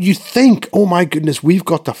 you think, oh my goodness, we've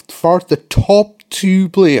got the top 2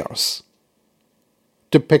 players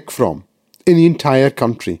to pick from in the entire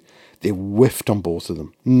country. They whiffed on both of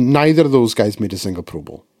them. Neither of those guys made a single Pro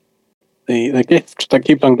Bowl. The gift they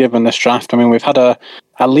keep on giving this draft. I mean, we've had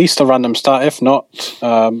at least a random start, if not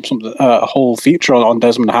a whole feature on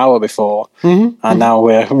Desmond Howard before. And now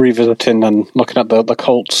we're revisiting and looking at the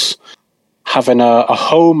Colts having a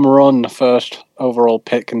home run first overall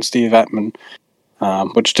pick in Steve Entman,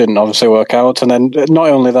 which didn't obviously work out. And then not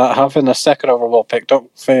only that, having a second overall pick, don't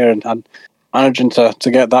fear, and managing to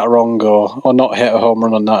get that wrong or not hit a home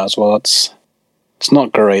run on that as well. It's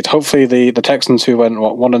not great. Hopefully the Texans, who went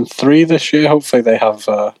 1-3 this year, hopefully they have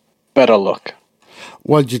better luck.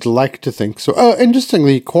 Well, you'd like to think so.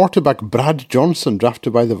 Interestingly, quarterback Brad Johnson,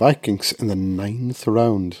 drafted by the Vikings in the 9th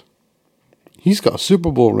round. He's got a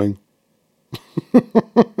Super Bowl ring.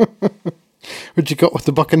 Which you got with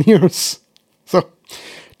the Buccaneers. So,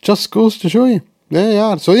 just goes to show you. There you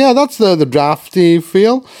are. So yeah, that's the drafty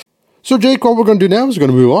feel. So Jake, what we're going to do now is we're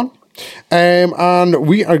going to move on. And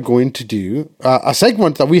we are going to do a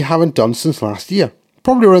segment that we haven't done since last year.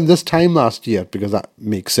 Probably around this time last year, because that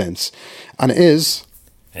makes sense. And it is...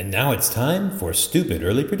 And now it's time for Stupid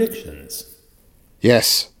Early Predictions.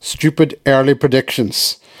 Yes, Stupid Early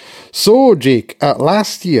Predictions. So, Jake,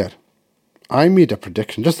 last year, I made a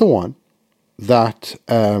prediction, just the one, that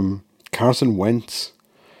Carson Wentz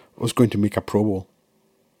was going to make a Pro Bowl.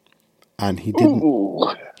 And he didn't. Ooh.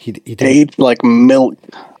 He didn't. Ate like milk.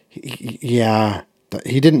 He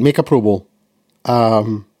didn't make a Pro Bowl.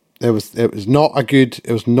 It was not a good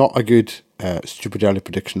stupid early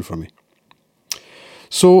prediction for me.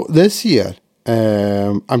 So this year,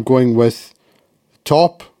 I'm going with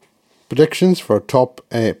top predictions for top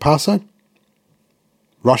passer,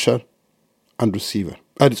 rusher, and receiver.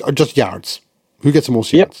 Just yards. Who gets the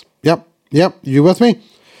most yards? Yep. You with me?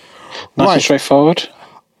 Nice, straightforward.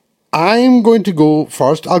 I'm going to go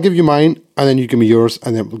first. I'll give you mine, and then you give me yours,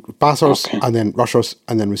 and then passers, and then rushers,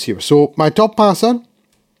 and then receivers. So my top passer,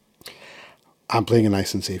 I'm playing it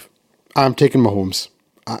nice and safe. I'm taking Mahomes.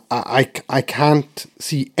 I can't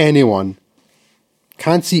see anyone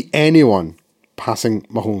passing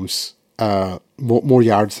Mahomes more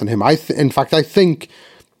yards than him. In fact, I think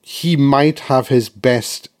he might have his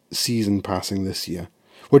best season passing this year,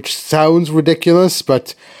 which sounds ridiculous,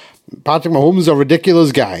 but Patrick Mahomes is a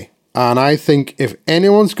ridiculous guy. And I think if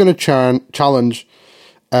anyone's going to challenge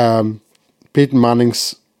Peyton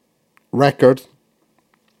Manning's record,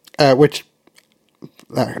 which,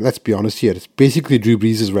 let's be honest here, it's basically Drew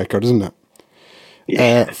Brees' record, isn't it?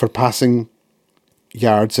 Yeah. For passing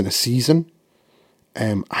yards in a season,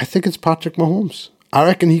 I think it's Patrick Mahomes. I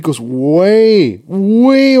reckon he goes way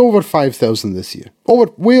over 5,000 this year.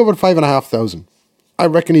 Way over 5,500. I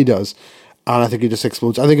reckon he does. And I think he just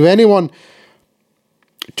explodes. I think if anyone...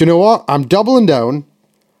 Do you know what? I'm doubling down.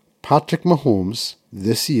 Patrick Mahomes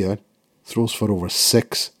this year throws for over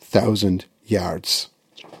 6,000 yards.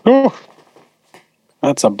 Oh,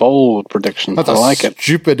 that's a bold prediction. That's I like it.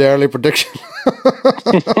 Stupid early prediction.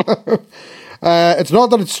 It's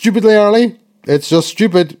not that it's stupidly early. It's just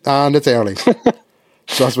stupid and it's early. So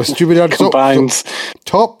that's my stupid early. Combines.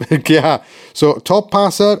 Top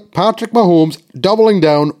passer, Patrick Mahomes, doubling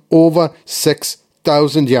down over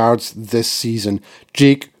 6,000 yards this season.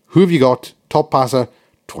 Jake, who have you got? Top passer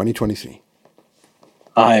 2023.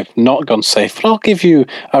 I've not gone safe, but I'll give you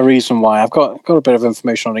a reason why. I've got a bit of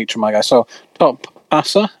information on each of my guys. So, top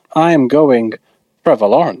passer, I am going Trevor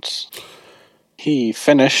Lawrence. He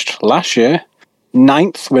finished last year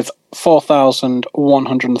 9th with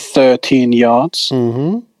 4,113 yards.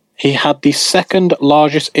 Mm-hmm. He had the second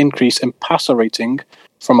largest increase in passer rating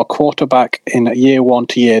from a quarterback in year 1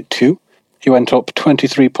 to year 2. He went up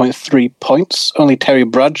 23.3 points. Only Terry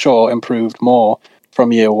Bradshaw improved more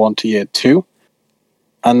from year 1 to year 2.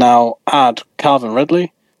 And now add Calvin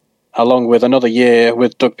Ridley, along with another year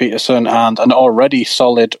with Doug Peterson and an already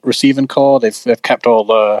solid receiving core. They've kept all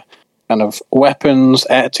the kind of weapons.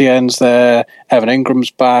 Etienne's there. Evan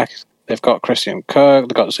Ingram's back. They've got Christian Kirk.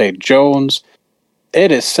 They've got Zay Jones.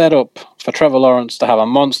 It is set up for Trevor Lawrence to have a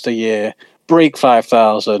monster year, break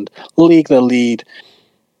 5,000, league the lead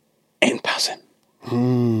in passing.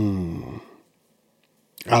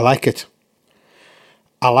 I like it.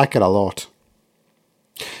 I like it a lot.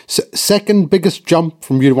 Second biggest jump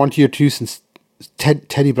from year 1 to year 2 since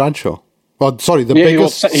Teddy Bradshaw. Well, sorry,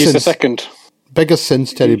 biggest. He's the second. Biggest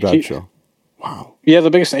since Teddy Bradshaw. Wow. Yeah,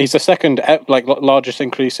 the biggest. He's the second, largest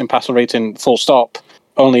increase in passer rating. Full stop.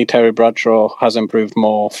 Only Terry Bradshaw has improved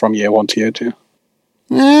more from year 1 to year 2.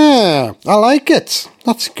 Yeah, I like it.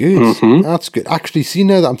 That's good. Mm-hmm. That's good. Actually, see,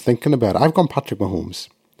 now that I'm thinking about it, I've gone Patrick Mahomes.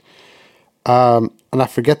 And I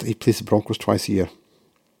forget that he plays the Broncos twice a year.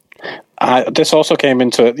 This also came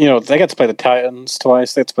into, they get to play the Titans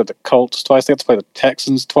twice, they get to play the Colts twice, they get to play the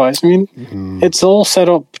Texans twice. I mean, It's all set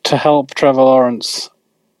up to help Trevor Lawrence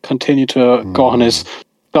continue to go on his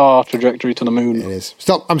star trajectory to the moon. It is.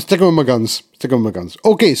 Stop. I'm sticking with my guns.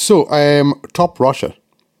 Okay, so top rusher.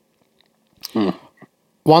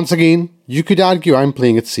 Once again, you could argue I'm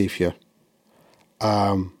playing it safe here.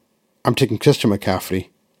 I'm taking Christian McCaffrey,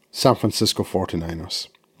 San Francisco 49ers,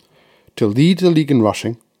 to lead the league in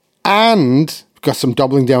rushing. And because I'm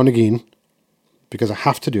doubling down again, because I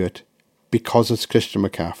have to do it, because it's Christian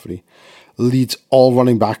McCaffrey, leads all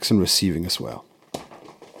running backs in receiving as well.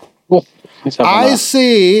 Well, I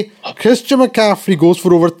say Christian McCaffrey goes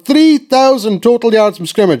for over 3,000 total yards from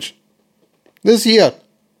scrimmage this year.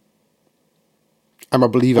 I'm a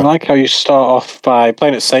believer. I like how you start off by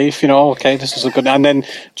playing it safe, okay, this is a good, and then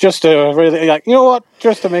just to really,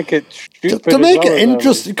 just to make it stupid. To make it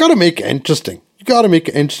interesting, you got to make it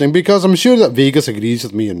interesting. Because I'm sure that Vegas agrees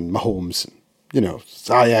with me and Mahomes.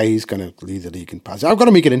 He's going to lead the league in passing. I've got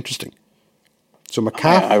to make it interesting. So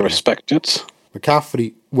McCaffrey, I respect it.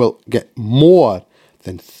 McCaffrey will get more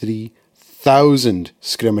than 3,000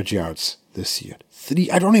 scrimmage yards this year.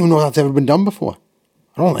 I don't even know if that's ever been done before.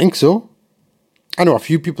 I don't think so. I know a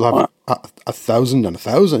few people have 1,000 and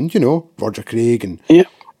 1,000. Roger Craig and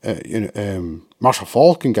Marshall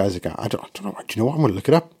Falk and guys like that. I don't know. Do you know what? I'm going to look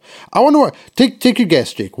it up. I wonder what. Take your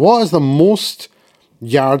guess, Jake. What is the most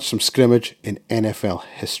yards from scrimmage in NFL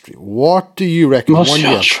history? What do you reckon? Most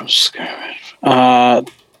yards from scrimmage.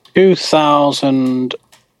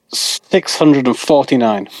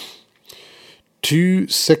 2,649.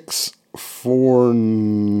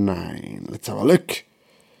 2,649. Let's have a look.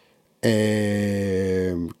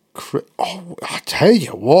 I tell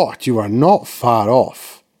you what, you are not far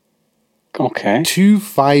off. Okay.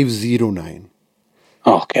 2,509.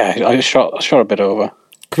 Okay, I shot a bit over.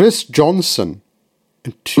 Chris Johnson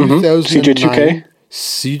in 2009.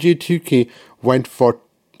 CJ2K went for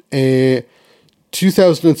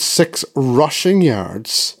 2,006 rushing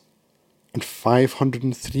yards and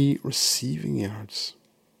 503 receiving yards.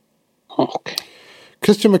 Okay.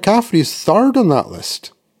 Christian McCaffrey is third on that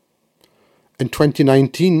list. In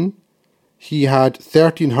 2019, he had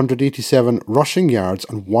 1,387 rushing yards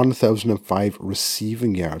and 1,005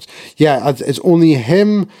 receiving yards. Yeah, it's only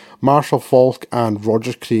him, Marshall Falk, and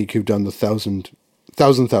Roger Craig who've done the 1,000.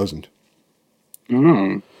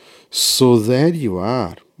 So there you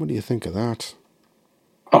are. What do you think of that?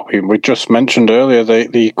 Oh, we just mentioned earlier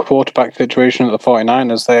the quarterback situation at the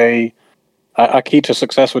 49ers. A key to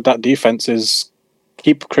success with that defense is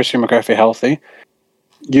keep Christian McCaffrey healthy.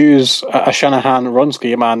 Use a Shanahan run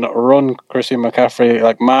scheme and run Christian McCaffrey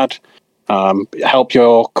like mad. Help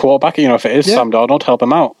your quarterback. If it is Sam Darnold, help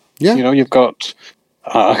him out. Yeah. You've got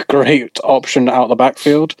a great option out the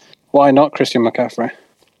backfield. Why not Christian McCaffrey?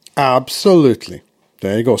 Absolutely.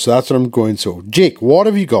 There you go. So that's what I'm going to. Jake, what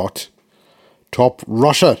have you got? Top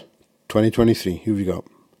rusher 2023. Who have you got?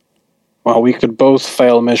 Well, we could both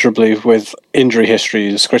fail miserably with injury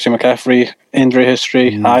histories. Christian McCaffrey, injury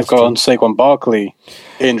history. I've gone Saquon Barkley,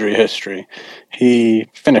 injury history. He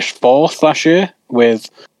finished 4th last year with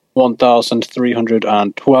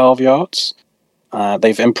 1,312 yards.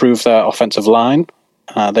 They've improved their offensive line.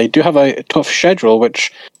 They do have a tough schedule,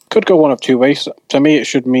 which could go one of two ways. To me, it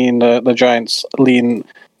should mean the Giants lean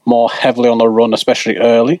more heavily on the run, especially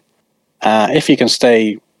early. If he can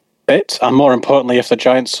stay fit, and more importantly, if the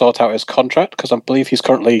Giants sort out his contract, because I believe he's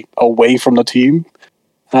currently away from the team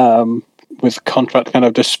with contract kind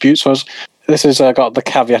of disputes. So this has got the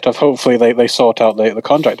caveat of hopefully they sort out the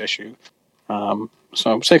contract issue.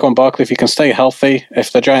 So Saquon Barkley, if he can stay healthy,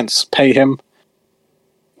 if the Giants pay him,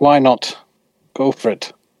 why not go for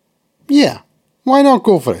it? Yeah, why not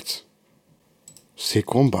go for it?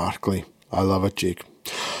 Saquon Barkley. I love it, Jake.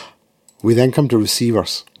 We then come to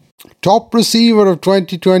receivers. Top receiver of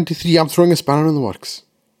 2023. I'm throwing a spanner in the works.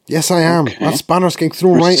 Yes, I am. Okay. That spanner's getting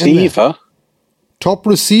thrown right in there. Top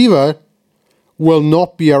receiver will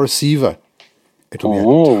not be a receiver. It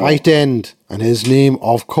will be a tight end. And his name,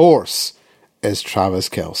 of course, is Travis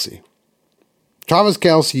Kelce. Travis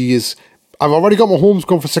Kelce is... I've already got my Mahomes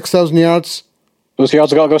going for 6,000 yards. Those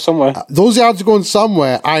yards have got to go somewhere. Those yards are going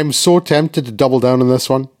somewhere. I'm so tempted to double down on this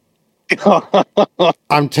one.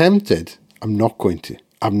 I'm tempted. I'm not going to.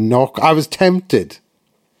 I was tempted.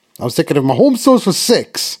 I was thinking if Mahomes throws for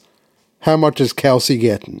 6, how much is Kelce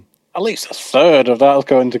getting? At least a third of that is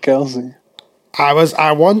going to Kelce.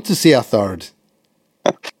 I want to say a third.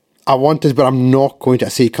 I want to, but I'm not going to. I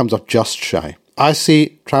say he comes up just shy. I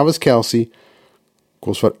say Travis Kelce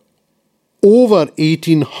goes for over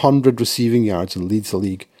 1,800 receiving yards and leads the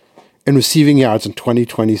league in receiving yards in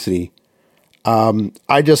 2023.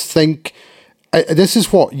 I just think this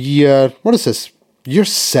is what is this? Year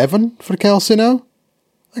 7 for Kelce now?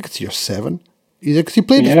 I think it's year 7. He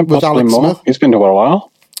played with Alex Smith. He's been there a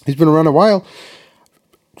while. He's been around a while.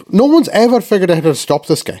 No one's ever figured out how to stop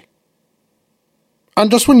this guy.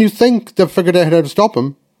 And just when you think they've figured out how to stop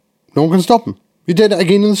him, no one can stop him. He did it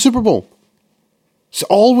again in the Super Bowl. It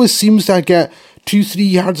always seems to get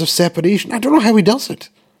 2-3 yards of separation. I don't know how he does it.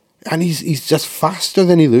 And he's just faster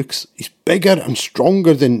than he looks. He's bigger and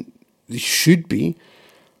stronger than he should be.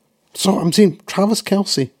 So I'm saying Travis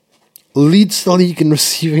Kelce leads the league in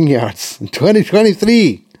receiving yards in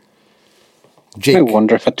 2023. Jake. I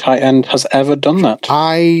wonder if a tight end has ever done that.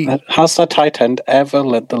 Has a tight end ever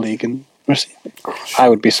led the league in receiving? I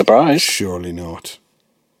would be surprised. Surely not.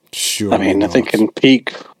 I think in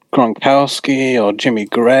peak Gronkowski or Jimmy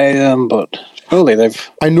Graham, but surely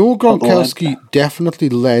they've... I know Gronkowski definitely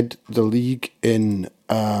led the league in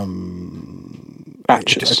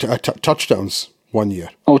touchdowns one year.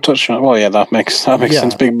 Oh, touchdown. Well, yeah, that makes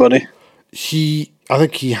sense, big buddy. I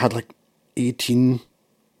think he had like 18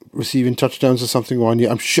 receiving touchdowns or something one year.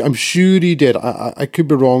 I'm sure he did. I could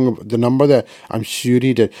be wrong about the number there. I'm sure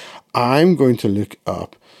he did. I'm going to look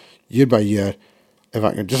up year by year if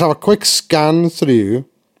I can just have a quick scan through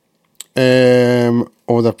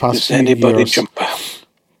over the past few years. Jump out?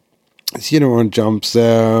 One jumps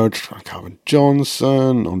out. Calvin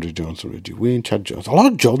Johnson, Andre Johnson, Reggie Wayne, Chad Johnson. A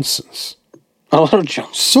lot of Johnsons.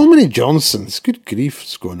 So many Johnsons. Good grief,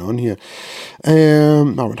 what's going on here?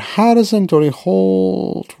 Marvin Harrison, Torrey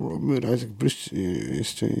Holt, Robert Isaac Bruce.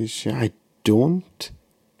 I don't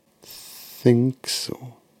think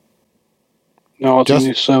so. No, just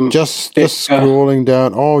scrolling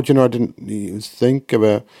down. Oh, I didn't even think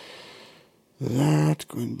about that.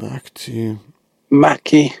 Going back to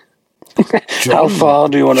Mackey. How far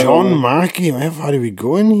do you want to go? John Mackey. How far are we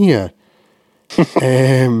going here?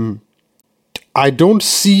 I don't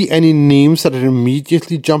see any names that are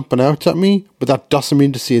immediately jumping out at me, but that doesn't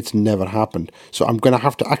mean to say it's never happened. So I'm going to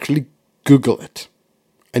have to actually Google it.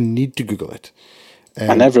 I need to Google it.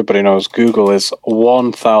 And everybody knows Google is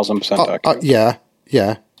 1,000% accurate. Yeah.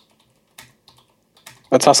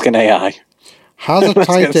 Let's ask an AI. Has a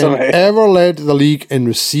tight end ever led the league in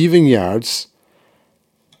receiving yards?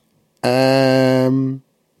 No.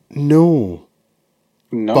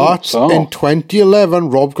 But in 2011,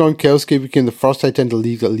 Rob Gronkowski became the first tight end to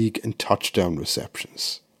lead the league in touchdown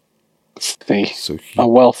receptions. So a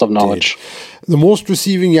wealth of knowledge. The most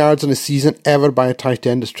receiving yards in a season ever by a tight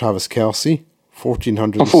end is Travis Kelce,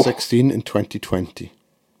 1,416 in 2020.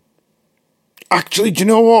 Actually, do you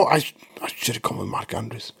know what? I should have come with Mark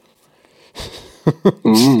Andrews.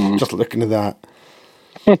 Just looking at that.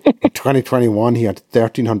 In 2021, he had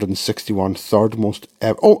 1,361, third most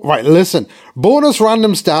ever. Oh, right, listen. Bonus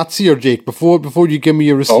random stats here, Jake, before you give me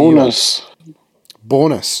your receiver.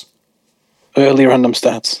 Bonus. Early random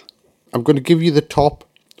stats. I'm going to give you the top.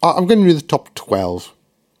 I'm going to do the top 12.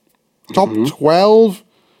 Top 12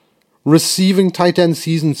 receiving tight end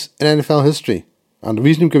seasons in NFL history. And the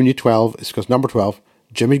reason I'm giving you 12 is because number 12,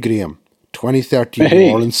 Jimmy Graham, 2013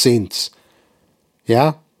 New Orleans Saints.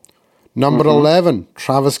 Yeah? Number 11,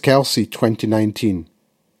 Travis Kelce, 2019.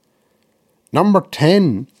 Number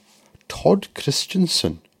 10, Todd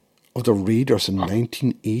Christensen of the Raiders in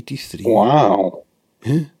 1983. Wow.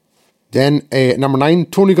 Then number 9,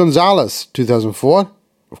 Tony Gonzalez, 2004,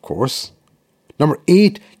 of course. Number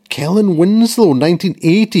 8, Kellen Winslow,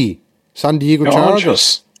 1980, San Diego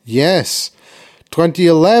Chargers. Yes.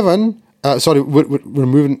 2011, we're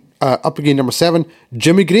moving up again. Number 7,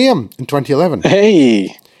 Jimmy Graham in 2011.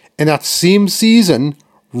 Hey. In that same season,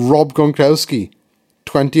 Rob Gronkowski,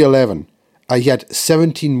 2011. He had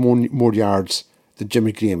 17 more yards than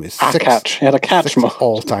Jimmy Graham. Is He had a catch more.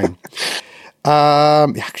 All time. He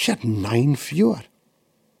actually had 9 fewer.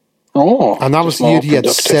 Oh. And that was the year he had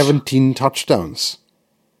productive. 17 touchdowns.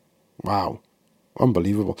 Wow.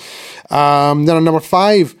 Unbelievable. Then at number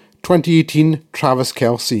 5, 2018, Travis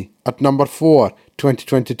Kelce. At number 4,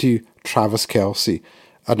 2022, Travis Kelce.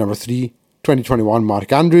 At number 3, 2021,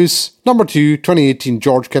 Mark Andrews. Number 2, 2018,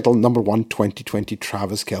 George Kittle. Number 1, 2020,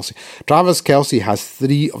 Travis Kelce. Travis Kelce has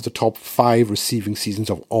 3 of the top 5 receiving seasons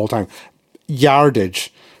of all time.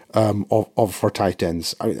 Yardage for tight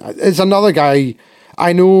ends. I mean, it's another guy.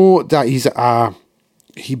 I know that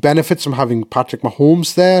he benefits from having Patrick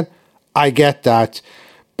Mahomes there. I get that.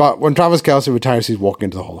 But when Travis Kelce retires, he's walking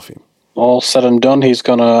into the Hall of Fame. All said and done, he's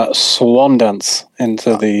going to swan dance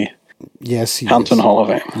into the Hampton Hall of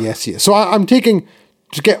Fame. Yes, he is. So I'm taking,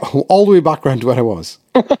 to get all the way back around to where I was.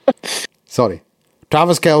 Sorry.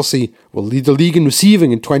 Travis Kelce will lead the league in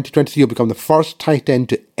receiving in 2023. He'll become the first tight end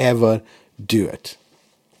to ever do it.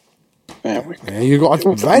 Yeah, you got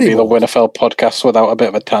very be the WINFL podcast without a bit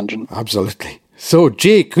of a tangent. Absolutely. So,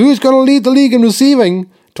 Jake, who's going to lead the league in receiving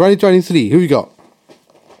 2023? Who you got?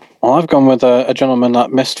 Well, I've gone with a gentleman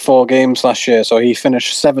that missed 4 games last year, so he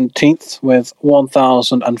finished 17th with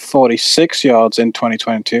 1,046 yards in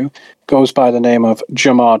 2022. Goes by the name of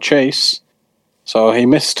Jamar Chase. So he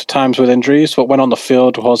missed times with injuries, but when on the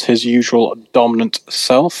field was his usual dominant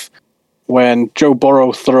self. When Joe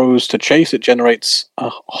Burrow throws to Chase, it generates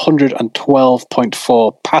a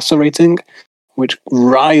 112.4 passer rating, which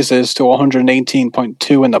rises to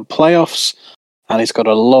 118.2 in the playoffs. And he's got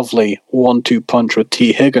a lovely 1-2 punch with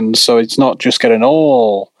T. Higgins, so it's not just getting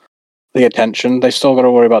all the attention. They still got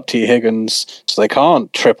to worry about T. Higgins, so they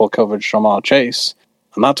can't triple coverage from our Chase.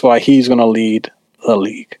 And that's why he's going to lead the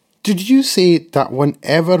league. Did you say that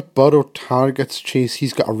whenever Burrow targets Chase,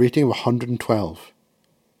 he's got a rating of 112?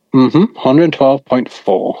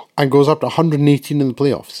 112.4. And goes up to 118 in the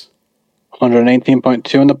playoffs?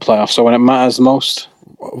 118.2 in the playoffs, so when it matters most,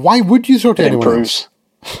 why would you throw to anyone improves.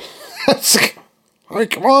 Else? I mean,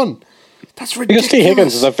 come on. That's ridiculous. Because T.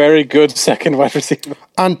 Higgins is a very good second wide receiver.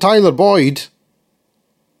 And Tyler Boyd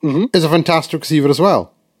is a fantastic receiver as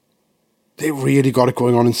well. They really got it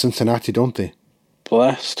going on in Cincinnati, don't they?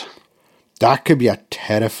 Blessed. That could be a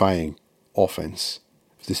terrifying offense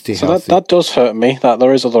if they stay so healthy. that does hurt me, that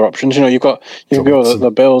there is other options. You know, you can go the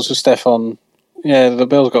Bills with Stephon. Yeah, the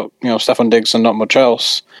Bills got, Stephon Diggs and not much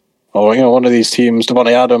else. Or, one of these teams,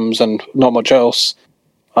 Devontae Adams and not much else.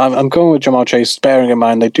 I'm going with Jamar Chase, bearing in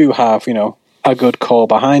mind they do have, a good core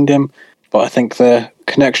behind him. But I think the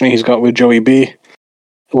connection he's got with Joey B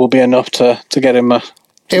will be enough to get him a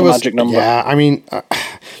magic number. Yeah, I mean,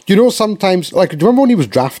 sometimes, like, do you remember when he was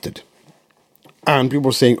drafted? And people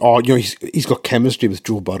were saying, he's got chemistry with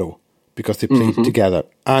Joe Burrow because they played together.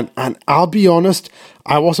 And I'll be honest,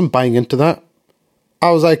 I wasn't buying into that.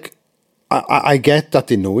 I was like, I get that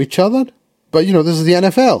they know each other, but, this is the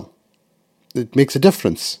NFL. It makes a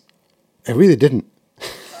difference. It really didn't.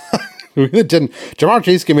 It really didn't. Jamar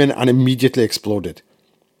Chase came in and immediately exploded.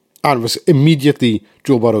 And was immediately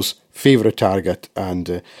Joe Burrow's favourite target.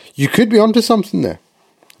 And you could be onto something there.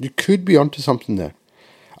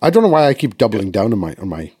 I don't know why I keep doubling down on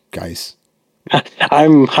my guys.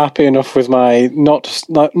 I'm happy enough with my not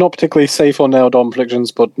particularly safe or nailed on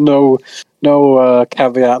predictions, but no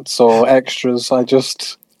caveats or extras. I'll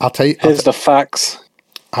tell you. Here's the facts.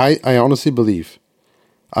 I honestly believe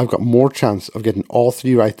I've got more chance of getting all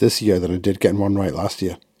 3 right this year than I did getting 1 right last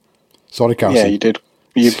year. Sorry, Carson. Yeah, you did.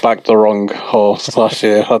 You backed the wrong horse last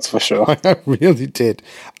year, that's for sure. I really did.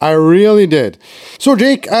 So,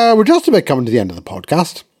 Jake, we're just about coming to the end of the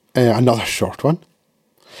podcast. Another short one.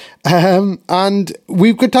 And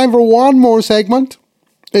we've got time for one more segment.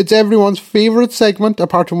 It's everyone's favourite segment,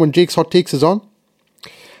 apart from when Jake's Hot Takes is on.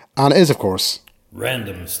 And it is, of course,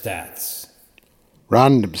 Random Stats.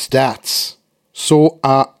 So,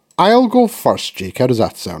 I'll go first, Jake. How does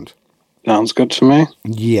that sound? Sounds good to me.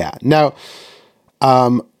 Yeah. Now,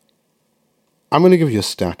 I'm going to give you a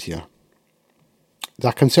stat here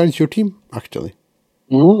that concerns your team, actually.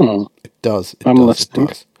 It does. I'm listening. It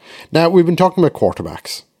does. Now, we've been talking about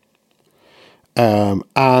quarterbacks.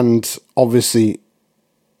 And obviously,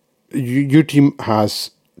 your team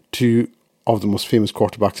has two of the most famous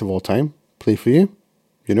quarterbacks of all time play for you.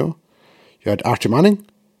 You know, you had Archie Manning,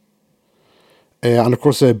 and of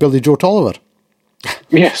course, Billy Joe Tolliver.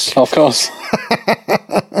 Yes, of course.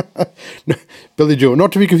 Billy Joe,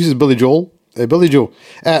 not to be confused with Billy Joel. Billy Joe.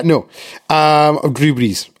 No. Drew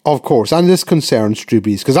Brees, of course. And this concerns Drew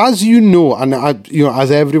Brees. Because as you know, and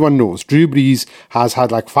as everyone knows, Drew Brees has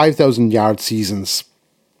had like 5,000 yard seasons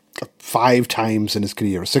 5 times in his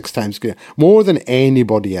career, 6 times in his career, more than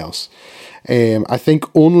anybody else. I think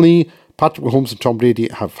only Patrick Mahomes and Tom Brady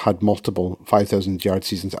have had multiple 5,000 yard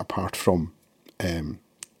seasons apart from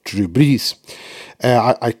Drew Brees.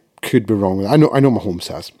 I could be wrong. I know Mahomes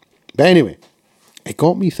has. But anyway, it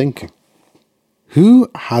got me thinking. Who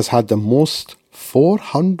has had the most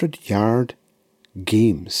 400-yard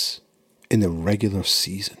games in the regular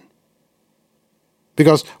season?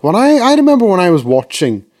 Because when I remember when I was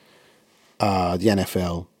watching the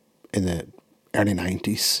NFL in the early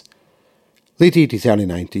 90s, late 80s, early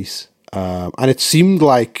 90s, and it seemed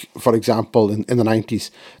like, for example, in the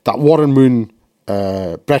 90s, that Warren Moon,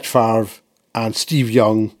 Brett Favre, and Steve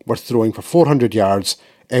Young were throwing for 400 yards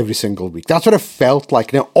every single week. That's what it felt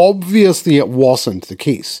like. Now, obviously, it wasn't the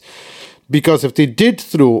case. Because if they did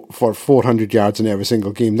throw for 400 yards in every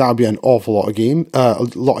single game, that would be an awful lot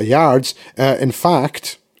of yards. In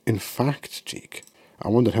fact, Jake, I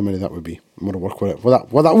wondered how many that would be. I'm going to work with it.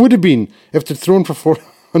 What that would have been if they'd thrown for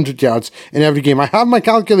 400 yards in every game. I have my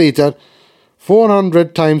calculator.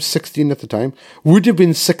 400 times 16 at the time would have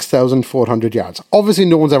been 6,400 yards. Obviously,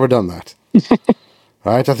 no one's ever done that.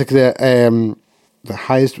 Right? I think the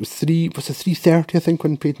highest was 330, I think,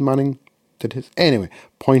 when Peyton Manning did his. Anyway,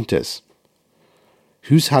 point is,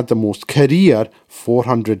 who's had the most career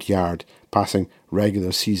 400-yard passing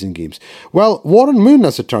regular season games? Well, Warren Moon,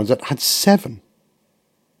 as it turns out, had 7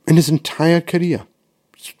 in his entire career.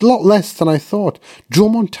 It's a lot less than I thought. Joe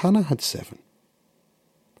Montana had 7.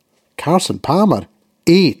 Carson Palmer,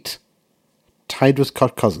 8. Tied with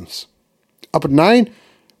Kirk Cousins. Up at 9,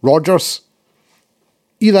 Rodgers,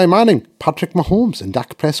 Eli Manning, Patrick Mahomes, and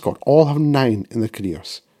Dak Prescott all have 9 in their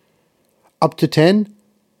careers. Up to 10,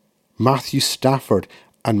 Matthew Stafford.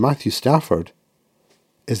 And Matthew Stafford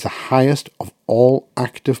is the highest of all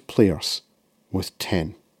active players with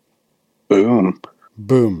 10. Boom.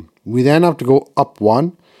 We then have to go up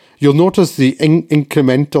 1. You'll notice the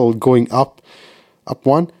incremental going up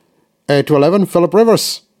 1. To 11, Philip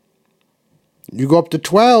Rivers. You go up to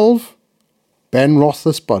 12, Ben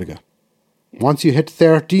Roethlisberger. Once you hit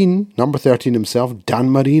 13, number 13 himself, Dan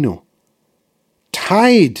Marino.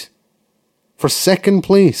 Tied for second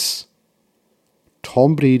place,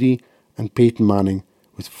 Tom Brady and Peyton Manning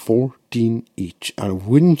with 14 each. And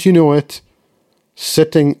wouldn't you know it,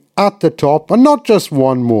 sitting at the top, and not just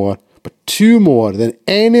one more, but 2 more than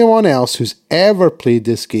anyone else who's ever played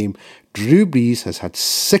this game, Drew Brees has had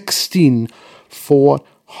 16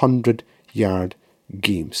 400-yard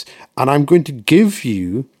games. And I'm going to give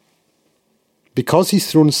you, because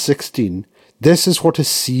he's thrown 16, this is what his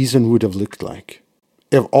season would have looked like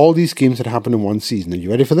if all these games had happened in one season. Are you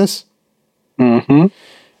ready for this? Mm-hmm.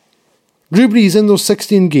 Drew Brees in those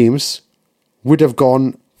 16 games would have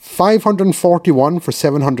gone 541 for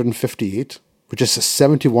 758, which is a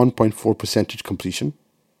 71.4% completion.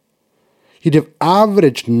 He'd have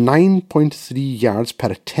averaged 9.3 yards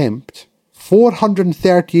per attempt,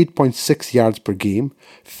 438.6 yards per game,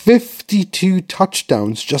 52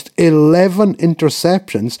 touchdowns, just 11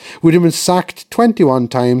 interceptions, would have been sacked 21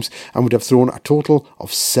 times, and would have thrown a total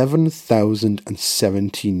of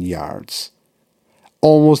 7,017 yards.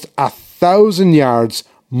 Almost 1,000 yards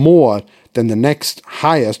more than the next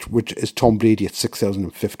highest, which is Tom Brady at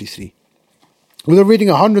 6,053. With a rating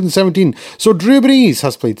of 117. So Drew Brees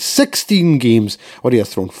has played 16 games where he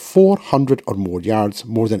has thrown 400 or more yards,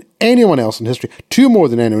 more than anyone else in history, 2 more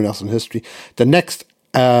than anyone else in history. The next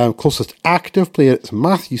closest active player is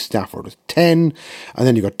Matthew Stafford with 10. And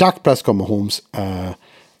then you've got Dak Prescott, Mahomes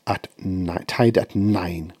tied at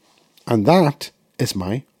 9. And that is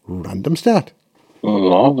my random stat.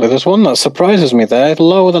 Lovely. There's one that surprises me there.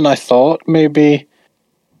 Lower than I thought. Maybe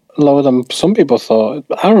lower than some people thought.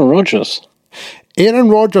 Aaron Rodgers. Aaron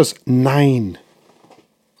Rodgers, 9.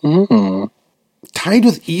 Mm. Tied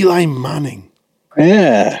with Eli Manning.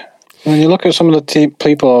 Yeah. When you look at some of the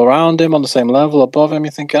people around him on the same level above him,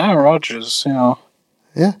 you think, Aaron Rodgers, Yeah.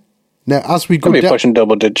 Now, as we go down... pushing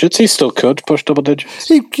double digits. He still could push double digits.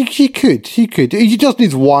 He could. He just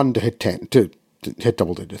needs one to hit 10, to hit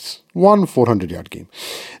double digits. One 400-yard game.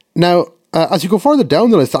 Now, as you go further down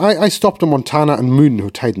the list, I stopped on Montana and Moon, who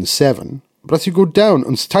tied in 7. But as you go down,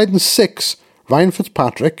 on tied in 6, Ryan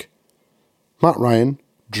Fitzpatrick, Matt Ryan,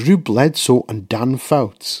 Drew Bledsoe, and Dan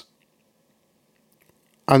Fouts.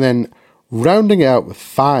 And then rounding out with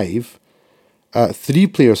 5, 3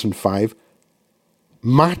 players in 5,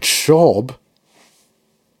 Matt Schaub.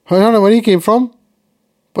 I don't know where he came from,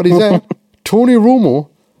 but he's there. Tony Romo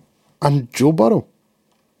and Joe Burrow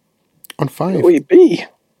on 5. Will he be?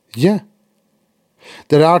 Yeah.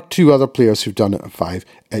 There are 2 other players who've done it at 5.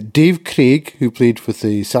 Dave Craig, who played with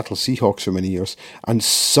the Seattle Seahawks for many years, and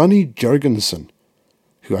Sonny Jurgensen,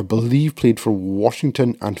 who I believe played for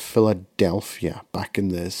Washington and Philadelphia back in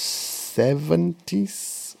the 70s,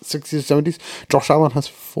 60s, 70s. Josh Allen has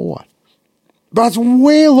 4. But that's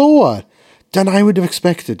way lower than I would have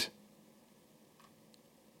expected.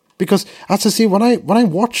 Because, as I say, when I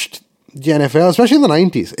watched the NFL, especially in the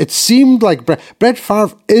 90s, it seemed like Brett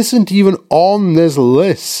Favre isn't even on this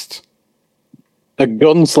list. A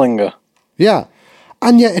gunslinger. Yeah.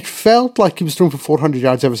 And yet it felt like he was throwing for 400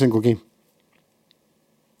 yards every single game.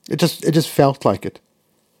 It just felt like it.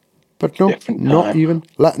 But no, not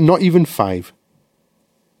even 5.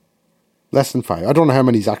 Less than 5. I don't know how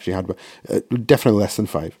many he's actually had, but definitely less than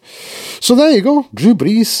 5. So there you go. Drew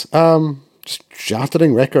Brees, just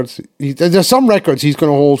shattering records. There's some records he's going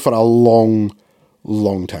to hold for a long,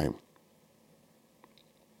 long time.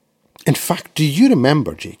 In fact, do you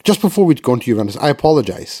remember, Jake, just before we go into your runners, I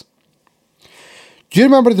apologise. Do you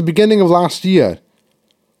remember at the beginning of last year,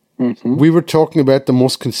 we were talking about the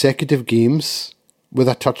most consecutive games with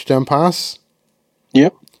a touchdown pass?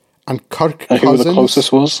 Yep. And Kirk Cousins who the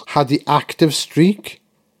closest was? Had the active streak.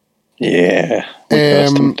 Yeah. We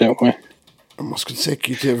cursed him, don't we? Most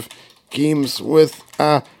consecutive games with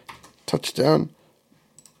a touchdown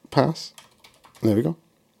pass. There we go.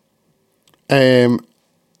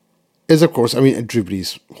 Is, of course, Drew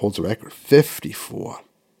Brees holds the record. 54.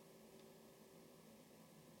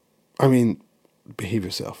 Behave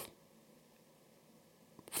yourself.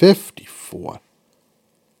 54.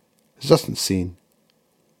 It's just insane.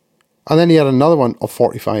 And then he had another one of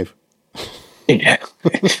 45. Yeah.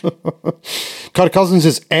 Kirk Cousins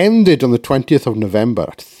is ended on the 20th of November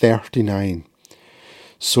at 39.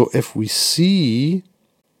 So if we see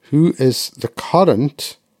who is the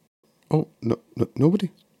current... Oh, nobody.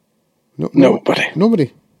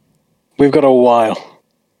 Nobody. We've got a while.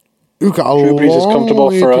 We've got a Drew Brees is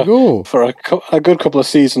comfortable for a good couple of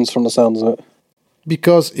seasons from the sounds of it.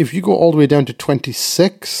 Because if you go all the way down to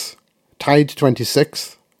 26, tied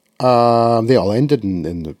 26th, they all ended in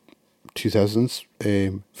the 2000s.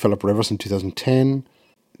 Philip Rivers in 2010.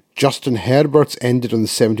 Justin Herbert's ended on the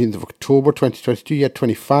 17th of October 2022. He had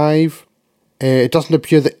 25. It doesn't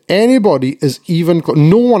appear that anybody is even...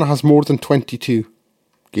 No one has more than 22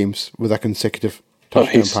 games with a consecutive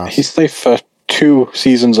touchdown pass. He's safe for 2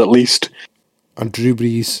 seasons at least. And Drew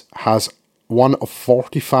Brees has one of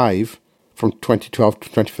 45 from 2012 to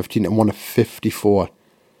 2015 and one of 54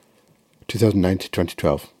 2009 to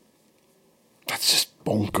 2012. That's just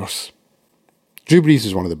bonkers. Drew Brees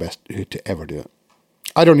is one of the best to ever do it.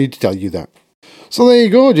 I don't need to tell you that. So there you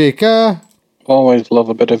go, Jake. Always love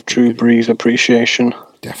a bit of Drew Brees appreciation.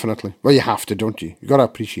 Definitely. Well, you have to, don't you? You got to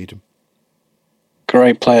appreciate him.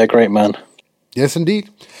 Great player, great man. Yes, indeed.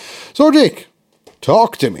 So, Jake,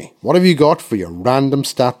 talk to me. What have you got for your random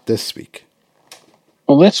stat this week?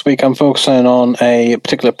 Well, this week I'm focusing on a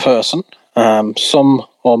particular person. Some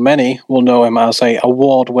or many will know him as an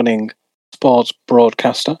award-winning sports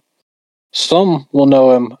broadcaster. Some will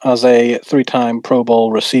know him as a 3-time Pro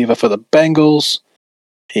Bowl receiver for the Bengals.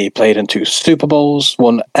 He played in 2 Super Bowls,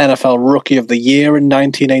 won NFL Rookie of the Year in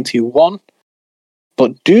 1981.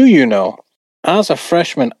 But do you know, as a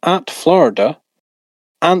freshman at Florida,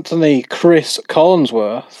 Anthony Chris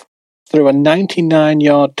Collinsworth threw a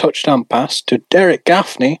 99-yard touchdown pass to Derek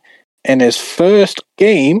Gaffney in his first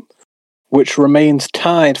game, which remains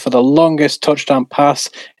tied for the longest touchdown pass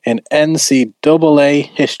in NCAA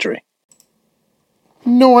history.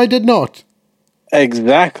 No, I did not.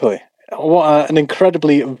 Exactly. What an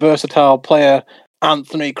incredibly versatile player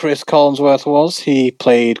Anthony Chris Collinsworth was. He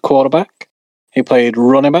played quarterback. He played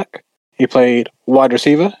running back. He played wide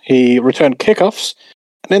receiver. He returned kickoffs.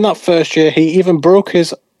 And in that first year, he even broke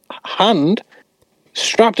his hand,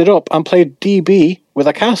 strapped it up, and played DB with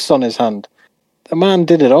a cast on his hand. The man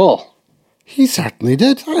did it all. He certainly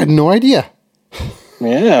did. I had no idea.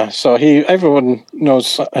 Yeah, so everyone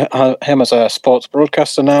knows him as a sports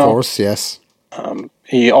broadcaster now. Of course, yes.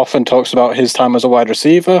 He often talks about his time as a wide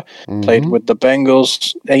receiver, played with the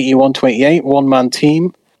Bengals, 81-28, one-man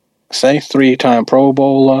team, say, 3-time Pro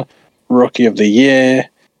Bowler, Rookie of the Year,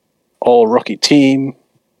 All-Rookie Team,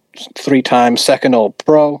 3-time second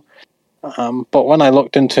All-Pro. But when I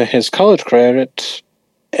looked into his college career,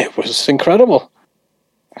 it was incredible.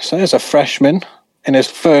 So as a freshman, in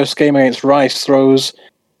his first game against Rice, throws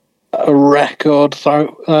a record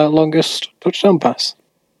longest touchdown pass.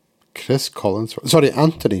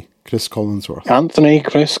 Anthony Chris Collinsworth. Anthony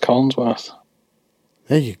Chris Collinsworth.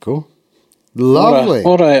 There you go. Lovely.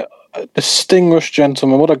 What a distinguished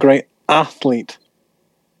gentleman. What a great athlete.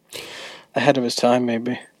 Ahead of his time,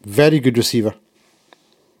 maybe. Very good receiver.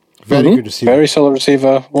 Very good receiver. Very solid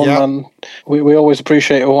receiver. One man. We always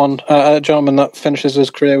appreciate a gentleman that finishes his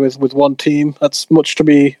career with one team. That's much to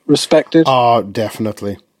be respected. Oh,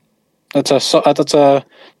 definitely. That's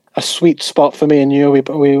a sweet spot for me and you. We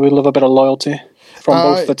love a bit of loyalty from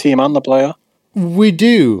both the team and the player. We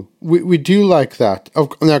do. We do like that.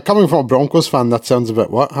 Now, coming from a Broncos fan, that sounds a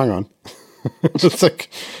bit, what? Hang on. It's like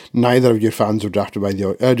neither of your fans were drafted by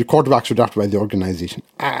the quarterbacks were drafted by the organization.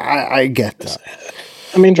 I get that.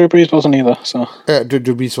 I mean, Drew Brees wasn't either. So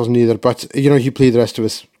Drew Brees wasn't either, but he played the rest of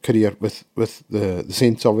his career with the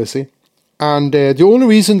Saints, obviously. And the only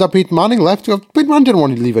reason that Peyton Manning left, Peyton Manning didn't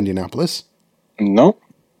want to leave Indianapolis. No.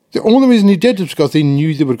 The only reason he did was because they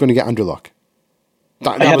knew they were going to get Andrew Luck. He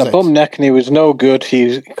had a bum neck and he was no good.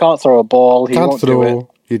 He can't throw a ball. He won't do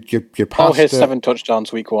it. You're past his 7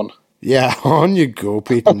 touchdowns week 1. Yeah, on you go,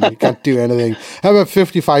 Peyton. You can't do anything. How about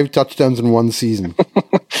 55 touchdowns in one season?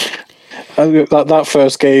 That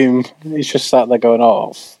first game, he's just sat there going,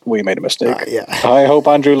 "Oh, we made a mistake." I hope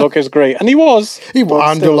Andrew Luck is great, and he was.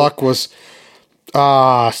 Andrew Luck was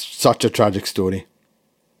such a tragic story.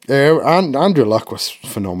 And Andrew Luck was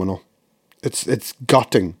phenomenal. It's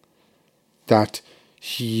gutting that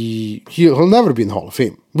he'll never be in the Hall of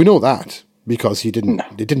Fame. We know that because he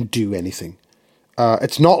didn't do anything.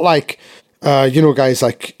 It's not like guys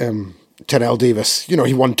like Terrell Davis.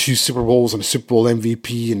 He won 2 Super Bowls and a Super Bowl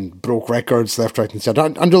MVP and broke records left, right, and center.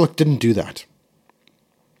 Andrew Luck didn't do that.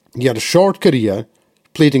 He had a short career,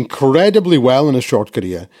 played incredibly well in a short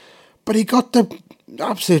career, but he got the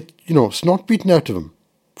absolute snot beaten out of him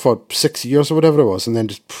for 6 years or whatever it was, and then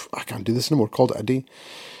just I can't do this anymore. Called it a day.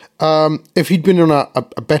 If he'd been on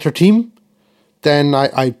a better team, then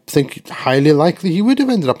I think highly likely he would have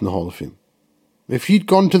ended up in the Hall of Fame. If he'd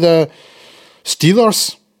gone to the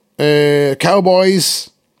Steelers, Cowboys,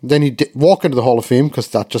 then he'd walk into the Hall of Fame because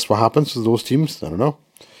that's just what happens with those teams. I don't know.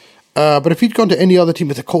 But if he'd gone to any other team,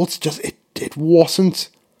 with the Colts, it wasn't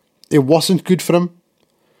good for him,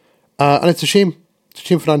 and it's a shame. It's a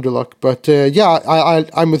shame for Andrew Luck. But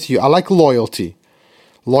I'm with you. I like loyalty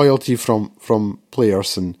from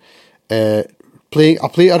players and playing a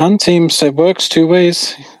player and teams. It works 2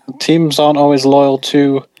 ways. Teams aren't always loyal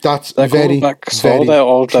to their quarterbacks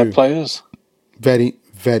or their players. Very,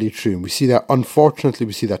 very true. And we see that. Unfortunately,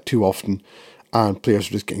 we see that too often. And players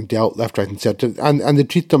are just getting dealt left, right, and centre, and they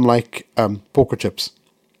treat them like poker chips.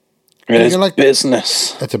 It is like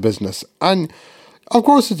business. It's a business, and of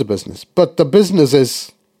course it's a business. But the business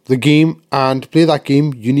is the game, and to play that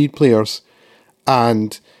game, you need players.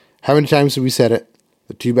 And how many times have we said it?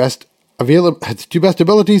 The two best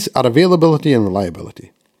abilities are availability and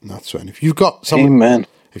reliability. And that's when if you've got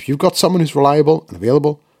someone who's reliable and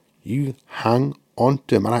available, you hang on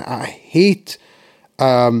to him. And I hate.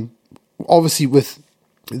 Obviously, with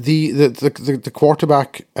the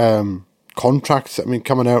quarterback contracts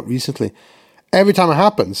coming out recently, every time it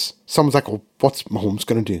happens, someone's like, "Oh, what's Mahomes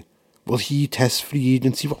going to do? Will he test free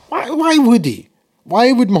agency? Why would he?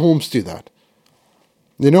 Why would Mahomes do that?"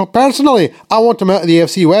 Personally, I want him out of the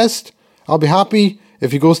AFC West. I'll be happy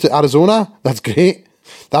if he goes to Arizona. That's great.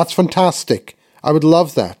 That's fantastic. I would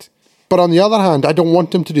love that. But on the other hand, I don't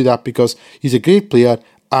want him to do that because he's a great player,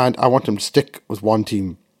 and I want him to stick with one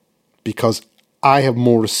team. Because I have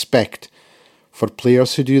more respect for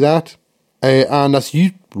players who do that. And as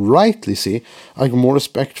you rightly say, I have more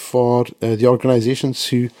respect for the organisations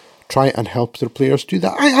who try and help their players do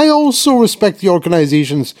that. I also respect the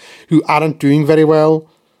organisations who aren't doing very well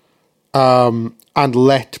and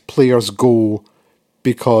let players go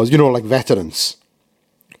because, like veterans.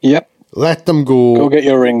 Yep. Let them go. Go get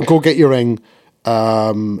your ring.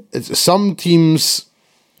 Some teams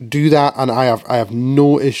do that, and I have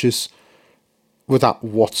no issues with that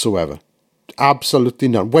whatsoever. Absolutely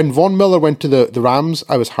none. When Von Miller went to the Rams,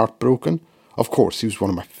 I was heartbroken. Of course, he was one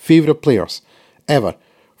of my favourite players ever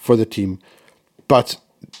for the team. But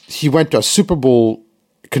he went to a Super Bowl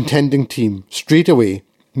contending team straight away,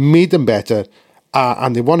 made them better,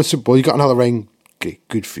 and they won a Super Bowl. He got another ring. Great,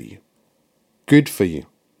 good for you. Good for you.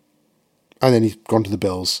 And then he's gone to the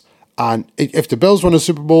Bills. And if the Bills win a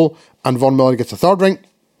Super Bowl and Von Miller gets a third ring,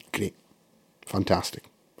 great. Fantastic.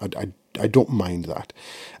 I don't mind that.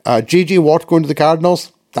 J.J. Watt going to the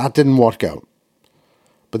Cardinals, that didn't work out.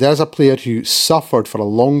 But there's a player who suffered for a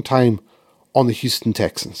long time on the Houston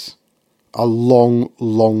Texans. A long,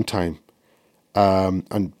 long time.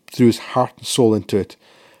 And threw his heart and soul into it.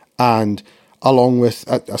 And along with,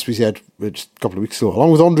 as we said just a couple of weeks ago,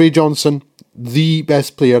 along with Andre Johnson, the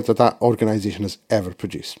best player that organisation has ever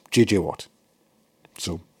produced, J.J. Watt.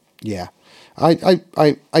 So, yeah,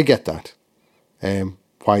 I get that.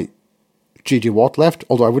 Why J.J. Watt left,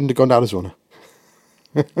 although I wouldn't have gone to Arizona.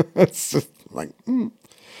 It's just like,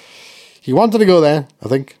 he wanted to go there, I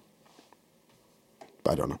think.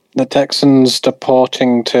 But I don't know. The Texans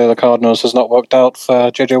deporting to the Cardinals has not worked out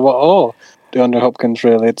for J.J. Watt or DeAndre Hopkins,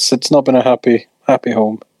 really. It's not been a happy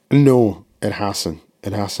home. No, it hasn't.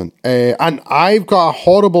 It hasn't. And I've got a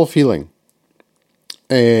horrible feeling.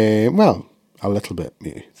 Well, a little bit,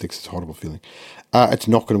 maybe. Thinks it's a horrible feeling. It's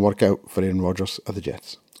not going to work out for Aaron Rodgers of the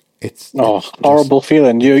Jets. It's horrible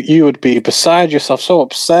feeling. You would be beside yourself, so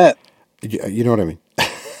upset. You know what I mean?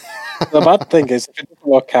 The bad thing is, if it doesn't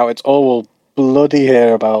work out, it's all we'll bloody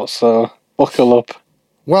hear about, so buckle up.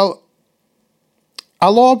 Well,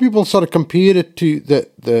 a lot of people sort of compare it to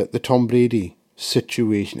the Tom Brady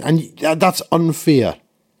situation, and that's unfair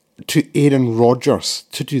to Aaron Rodgers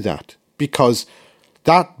to do that, because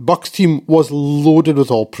that Bucs team was loaded with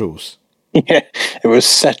all pros. Yeah, it was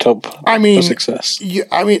set up for success.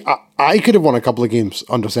 I could have won a couple of games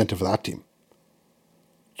under center for that team.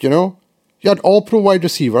 You know? You had all-pro wide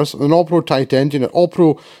receivers, an all-pro tight end, you had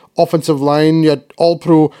all-pro offensive line, you had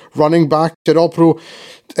all-pro running back, you had all-pro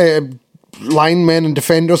linemen and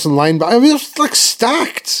defenders and linebackers. I mean, it was like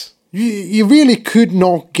stacked. You really could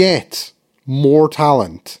not get more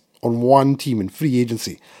talent on one team in free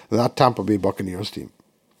agency than that Tampa Bay Buccaneers team.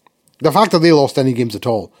 The fact that they lost any games at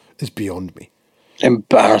all is beyond me.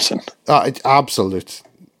 Embarrassing. It's absolute.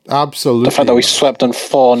 Absolutely. The fact that we swept them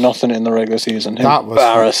 4-0 in the regular season.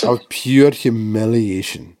 Embarrassing. That was pure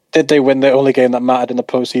humiliation. Did they win the only game that mattered in the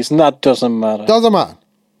postseason? That doesn't matter. Doesn't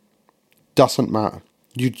matter.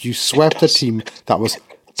 You swept a team that was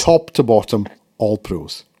top to bottom all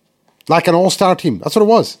pros. Like an all-star team. That's what it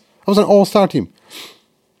was. It was an all-star team.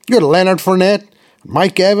 You had Leonard Fournette,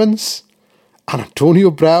 Mike Evans, and Antonio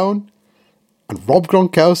Brown, and Rob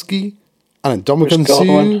Gronkowski, and Ndamukong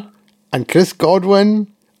Suh, and Chris Godwin,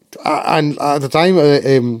 and at the time,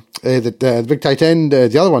 the big tight end,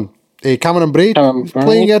 the other one, Cameron Braid, was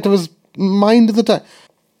playing out of his mind at the time.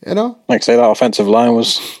 You know? Like I say, that offensive line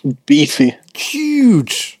was beefy.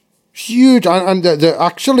 Huge. And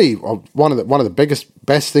actually, one of the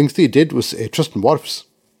best things they did was Tristan Wirfs,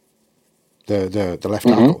 the left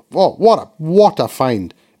tackle. Oh, what a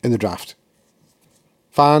find in the draft.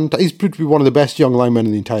 He's proved to be one of the best young linemen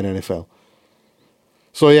in the entire NFL.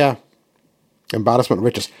 So yeah, embarrassment of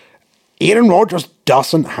riches. Aaron Rodgers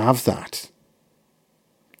doesn't have that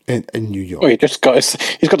in New York. Oh, he's got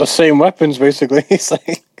the same weapons basically. He's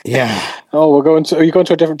like, yeah. Oh, are you going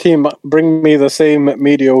to a different team? Bring me the same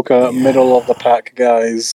mediocre middle of the pack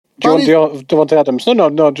guys. Do you want Devontae Adams?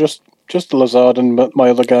 No, just Lazard and my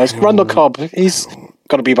other guys. Randall Cobb, he's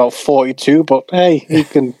got to be about 42, but hey, he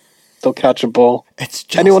can still catch a ball. It's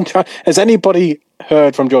just... Has anybody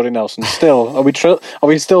heard from Jordy Nelson? Still, are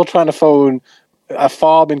we still trying to phone a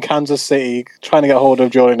farm in Kansas City, trying to get hold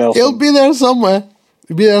of Jordy Nelson? He'll be there somewhere.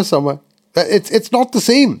 It's not the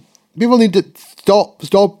same. People need to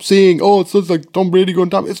stop saying, "Oh, it's just like Tom Brady going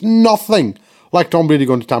to Tampa." It's nothing like Tom Brady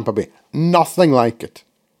going to Tampa Bay. Nothing like it.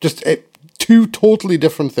 Just two totally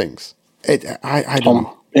different things. I don't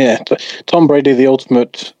know. Yeah, Tom Brady, the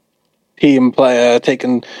ultimate team player,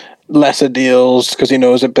 taking lesser deals because he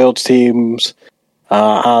knows it builds teams.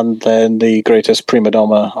 And then the greatest prima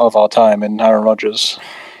donna of our time in Aaron Rodgers,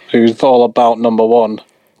 who's all about number one.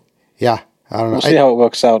 Yeah, I don't know. We'll see how it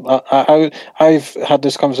works out. I've had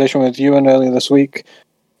this conversation with Euan earlier this week.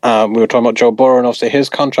 We were talking about Joe Burrow, and obviously his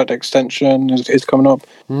contract extension is coming up.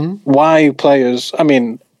 Mm-hmm. Why players? I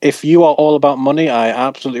mean, if you are all about money, I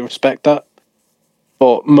absolutely respect that.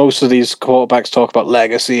 But most of these quarterbacks talk about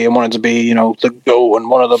legacy and wanting to be, the GOAT and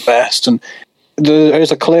one of the best. And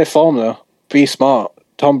there's a clear formula. Be smart.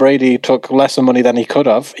 Tom Brady took lesser money than he could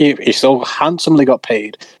have. He still handsomely got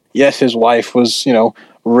paid. Yes, his wife was,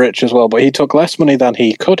 rich as well, but he took less money than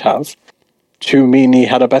he could have to mean he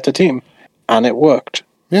had a better team, and it worked.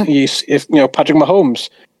 Yeah. Patrick Mahomes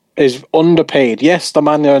is underpaid. Yes, the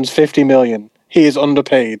man earns $50 million. He is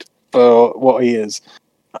underpaid for what he is.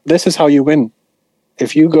 This is how you win.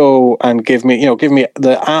 if you go and give me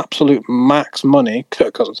the absolute max money,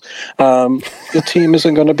 Kirk Cousins, your team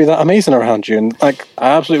isn't going to be that amazing around you. And like, I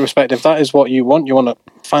absolutely respect if that is what you want a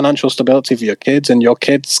financial stability for your kids and your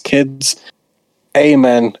kids.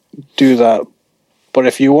 Amen. Do that. But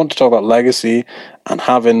if you want to talk about legacy and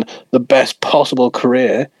having the best possible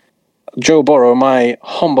career, Joe Burrow, in my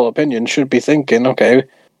humble opinion, should be thinking, okay,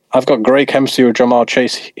 I've got great chemistry with Jamar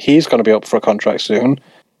Chase. He's going to be up for a contract soon.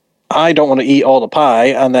 I don't want to eat all the pie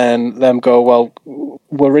and then them go, well,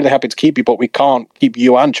 we're really happy to keep you, but we can't keep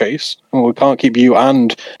you and Chase. And we can't keep you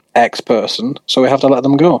and X person. So we have to let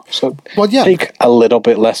them go. So take a little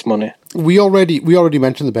bit less money. We already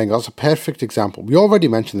mentioned the Bengals. A perfect example. We already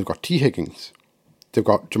mentioned they've got T. Higgins. They've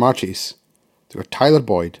got Jamar Chase. They've got Tyler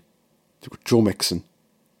Boyd. They've got Joe Mixon.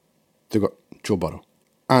 They've got Joe Burrow.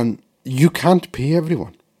 And you can't pay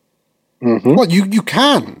everyone. Mm-hmm. Well, you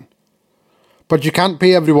can. But you can't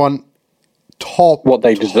pay everyone what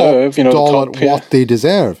they deserve, what they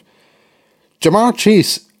deserve. Jamar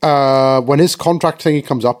Chase, when his contract thingy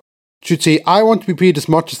comes up, should say, I want to be paid as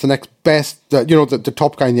much as the next best, the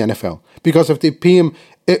top guy in the NFL. Because if they pay him,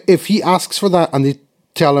 if he asks for that and they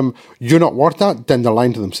tell him you're not worth that, then they're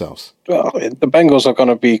lying to themselves. Well, the Bengals are going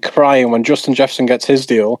to be crying when Justin Jefferson gets his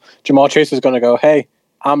deal. Jamar Chase is going to go, hey,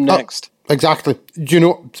 I'm next. Exactly.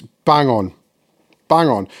 Bang on.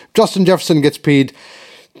 Justin Jefferson gets paid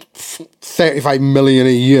 $35 million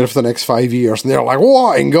a year for the next 5 years, and they're like,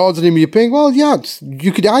 what in God's name are you paying? Well, yeah,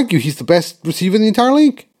 you could argue he's the best receiver in the entire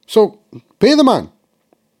league, so pay the man.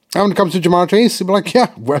 And when it comes to Jamar Chase, he'll be like,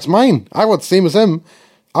 yeah, where's mine? I want the same as him.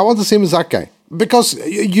 I want the same as that guy. Because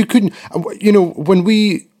you couldn't, when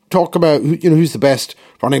we talk about who's the best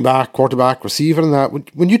running back, quarterback, receiver, and that,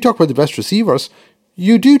 when you talk about the best receivers,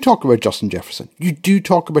 you do talk about Justin Jefferson. You do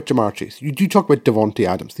talk about Jamar Chase. You do talk about Devontae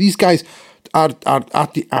Adams. These guys are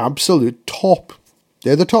at the absolute top.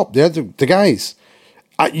 They're the top. They're the guys.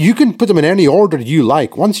 You can put them in any order you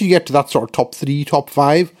like. Once you get to that sort of top 3, top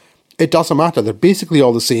 5, it doesn't matter. They're basically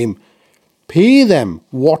all the same. Pay them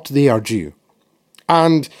what they are due.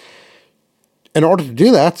 And in order to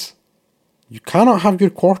do that, you cannot have your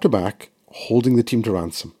quarterback holding the team to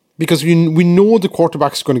ransom. Because we know the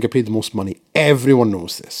quarterback's going to get paid the most money. Everyone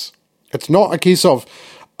knows this. It's not a case of,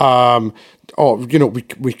 we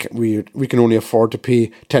can only afford to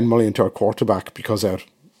pay $10 million to our quarterback because our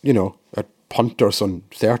punter's on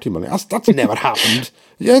 $30 million. That's never happened.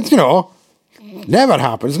 It's, never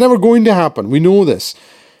happened. It's never going to happen. We know this.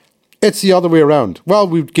 It's the other way around. Well,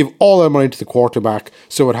 we'd give all our money to the quarterback,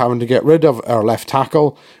 so we're having to get rid of our left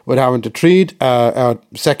tackle. We're having to trade our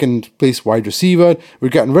second place wide receiver. We're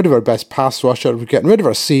getting rid of our best pass rusher. We're getting rid of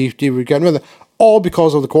our safety. We're getting rid of all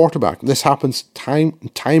because of the quarterback. This happens time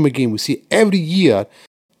and time again. We see it every year.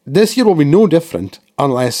 This year will be no different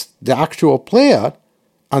unless the actual player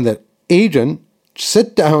and the agent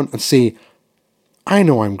sit down and say, I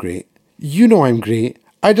know I'm great. You know I'm great.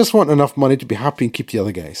 I just want enough money to be happy and keep the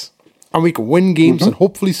other guys. And we can win games and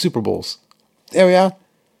hopefully Super Bowls. There we are.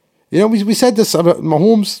 We said this about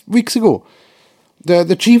Mahomes weeks ago.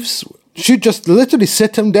 The Chiefs should just literally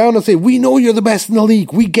sit him down and say, we know you're the best in the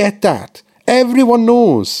league. We get that. Everyone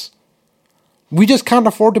knows. We just can't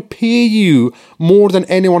afford to pay you more than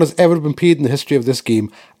anyone has ever been paid in the history of this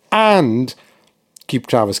game. And keep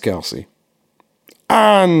Travis Kelce.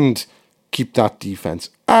 And keep that defense.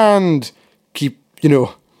 And keep,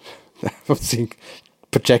 I'm saying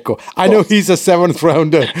Pacheco. I know he's a 7th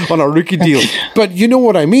rounder on a rookie deal, but you know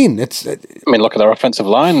what I mean. Look at their offensive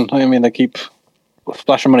line. They keep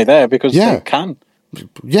splashing money there because they can.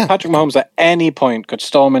 Yeah. Patrick Mahomes at any point could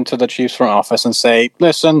storm into the Chiefs front office and say,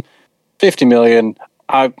 listen, $50 million,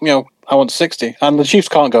 I want 60. And the Chiefs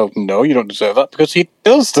can't go, no, you don't deserve that, because he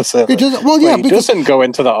does deserve it. He doesn't go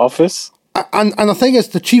into that office. And the thing is,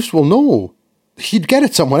 the Chiefs will know he'd get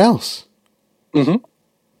it somewhere else. Mm-hmm.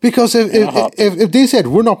 Because if they said,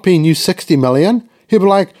 we're not paying you $60 million, he'd be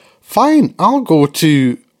like, fine, I'll go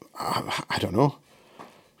to, I don't know,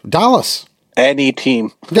 Dallas. Any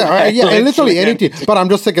team. Yeah, literally any team. But I'm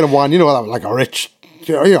just thinking of one, like a rich,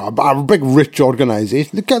 a big rich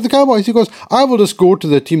organization. The Cowboys, he goes, I will just go to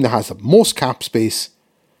the team that has the most cap space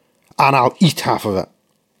and I'll eat half of it.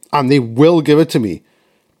 And they will give it to me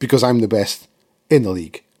because I'm the best in the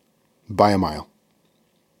league by a mile.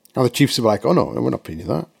 Now the Chiefs will be like, oh no, we're not paying you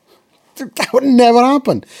that. That would never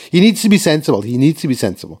happen. He needs to be sensible.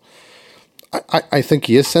 I think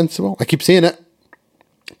he is sensible. I keep saying it.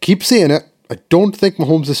 I don't think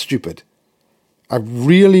Mahomes is stupid. I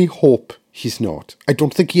really hope he's not. I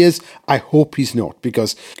don't think he is. I hope he's not.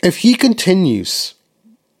 Because if he continues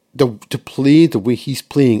to play the way he's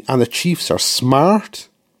playing and the Chiefs are smart,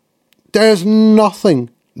 There's nothing,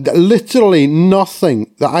 literally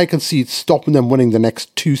nothing that I can see stopping them winning the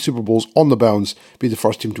next 2 Super Bowls on the bounce, be the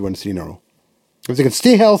first team to win 3 in a row. If they can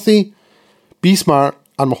stay healthy, be smart,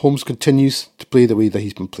 and Mahomes continues to play the way that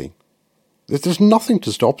he's been playing. There's nothing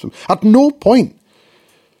to stop them. At no point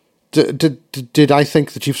did I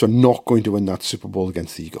think the Chiefs were not going to win that Super Bowl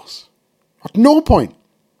against the Eagles. At no point.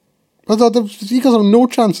 I thought the Eagles have no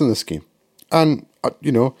chance in this game. And,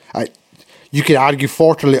 you could argue,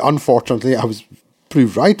 fortunately, unfortunately, I was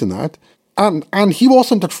proved right in that. And he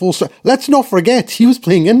wasn't at full strength. Let's not forget, he was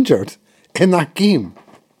playing injured in that game.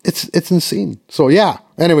 It's insane. So, yeah.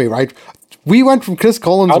 Anyway, right. We went from Chris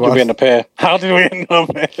Collinsworth. How did we end up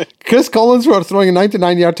here? Chris Collinsworth throwing a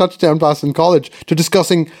 99-yard touchdown pass in college to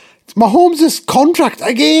discussing Mahomes' contract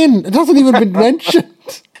again. It hasn't even been mentioned.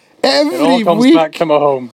 Every it all comes week. Back to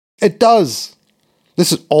Mahomes. It does.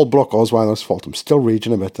 This is all Brock Osweiler's fault. I'm still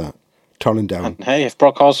raging about that. Turning down. And hey, if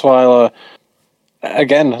Brock Osweiler,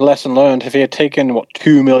 again, lesson learned, if he had taken,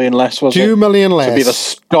 $2 million less, was $2 million less. To be the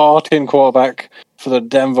starting quarterback for the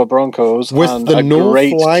Denver Broncos. With and the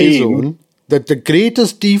no-fly team. zone, the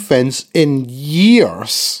greatest defense in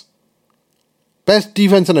years, best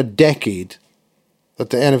defense in a decade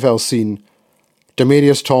that the NFL's seen,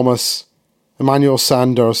 Demaryius Thomas, Emmanuel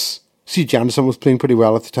Sanders, C.J. Anderson was playing pretty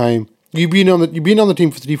well at the time. You've been on the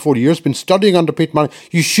team for 3-4 years, been studying under Peyton Manning.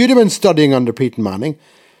 You should have been studying under Peyton Manning.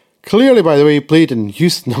 Clearly, by the way, he played in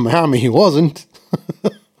Houston and Miami. He wasn't.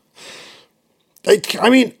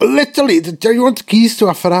 Literally, do you want the keys to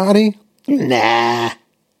a Ferrari? Nah.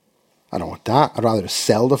 I don't want that. I'd rather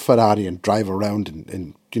sell the Ferrari and drive around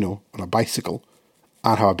in on a bicycle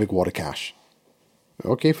and have a big wad of cash.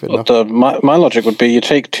 Okay, fair enough. My logic would be you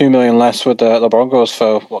take $2 million less with the Broncos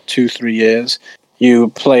for 2-3 years. You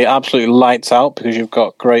play absolutely lights out because you've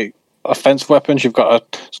got great offensive weapons. You've got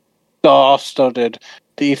a star-studded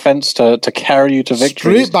defense to carry you to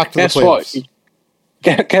victory. Straight back to the playoffs.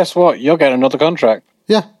 Guess what? You'll get another contract.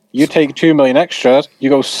 Yeah. You take $2 million extra, you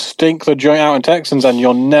go stink the joint out in Texans, and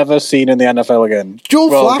you're never seen in the NFL again. Joe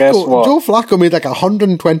Flacco made like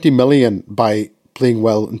 $120 million by playing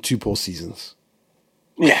well in 2 postseasons.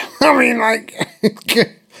 Yeah.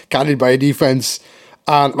 Carried by a defense.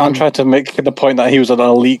 I'm trying to make the point that he was an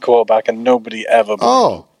elite quarterback and nobody ever.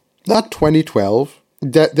 Oh, that 2012,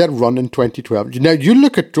 that run in 2012. Now, you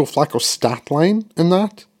look at Joe Flacco's stat line in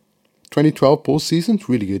that 2012 postseason, it's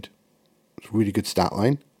really good. It's a really good stat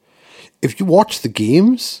line. If you watch the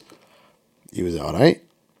games, he was all right.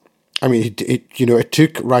 I mean, it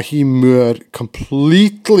took Raheem Moore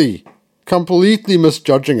completely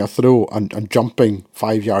misjudging a throw and jumping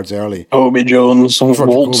 5 yards early. Jacoby Jones,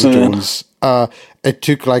 Walton. It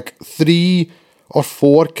took like 3 or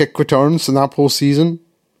 4 kick returns in that postseason.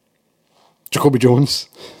 Jacoby Jones.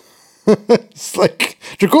 It's like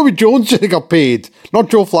Jacoby Jones should have got paid, not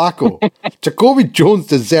Joe Flacco. Jacoby Jones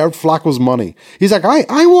deserved Flacco's money. He's like,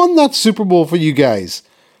 I won that Super Bowl for you guys.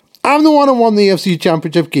 I'm the one who won the AFC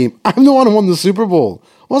Championship game. I'm the one who won the Super Bowl.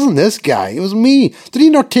 It wasn't this guy. It was me. Did he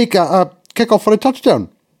not take a kickoff for a touchdown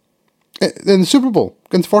in the Super Bowl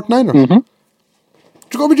against the 49ers? Mm-hmm.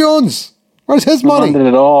 Jacoby Jones. Where's his money?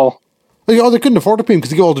 It all. They couldn't afford to pay him because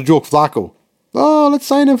they gave all the Joe Flacco. Oh, let's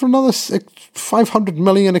sign him for another $500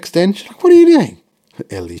 million extension. What are you doing?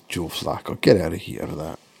 Elite Joe Flacco. Get out of here with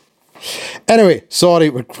that. Anyway, sorry,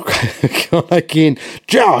 we're going again.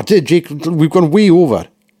 Jake, we've gone way over.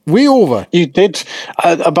 Way over. You did.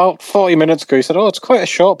 About 40 minutes ago, you said, it's quite a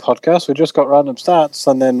short podcast. We just got random stats,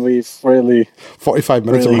 and then we've really 45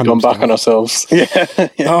 minutes really gone back on ourselves.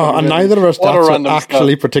 Yeah. And neither of our stats are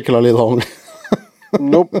actually particularly long.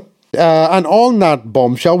 Nope. And on that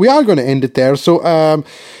bombshell, we are going to end it there. So,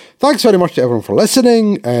 thanks very much to everyone for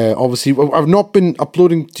listening. Obviously, I've not been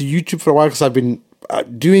uploading to YouTube for a while because I've been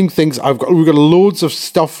doing things. We've got loads of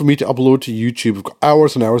stuff for me to upload to YouTube. We've got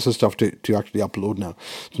hours and hours of stuff to actually upload now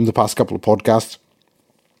from the past couple of podcasts.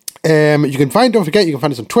 Don't forget, you can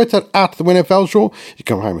find us on Twitter at the WINFL Show. You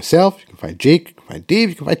can find myself, you can find Jake, you can find Dave,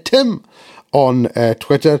 you can find Tim on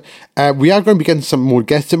Twitter. We are going to be getting some more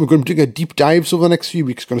guests in. We're going to be doing a deep dives over the next few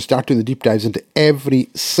weeks. We're going to start doing the deep dives into every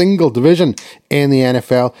single division in the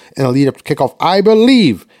NFL in a lead up to kickoff. I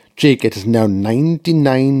believe, Jake, it is now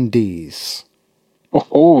 99 days.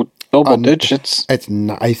 Oh, double digits. I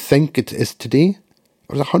think it is today.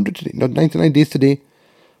 Or was it 100 today? No, 99 days today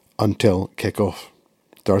until kickoff.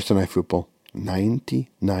 Thursday Night Football.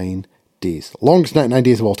 99 days. Longest 99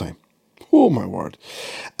 days of all time. Oh, my word.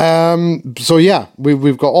 So, yeah,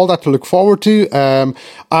 we've got all that to look forward to.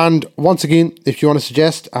 And once again, if you want to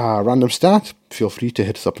suggest a random stat, feel free to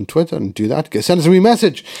hit us up on Twitter and do that. Send us a wee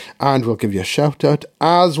message and we'll give you a shout out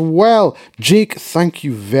as well. Jake, thank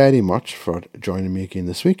you very much for joining me again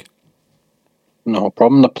this week. No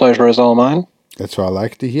problem. The pleasure is all mine. That's what I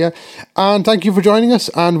like to hear. And thank you for joining us.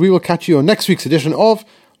 And we will catch you on next week's edition of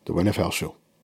the WINFL Show.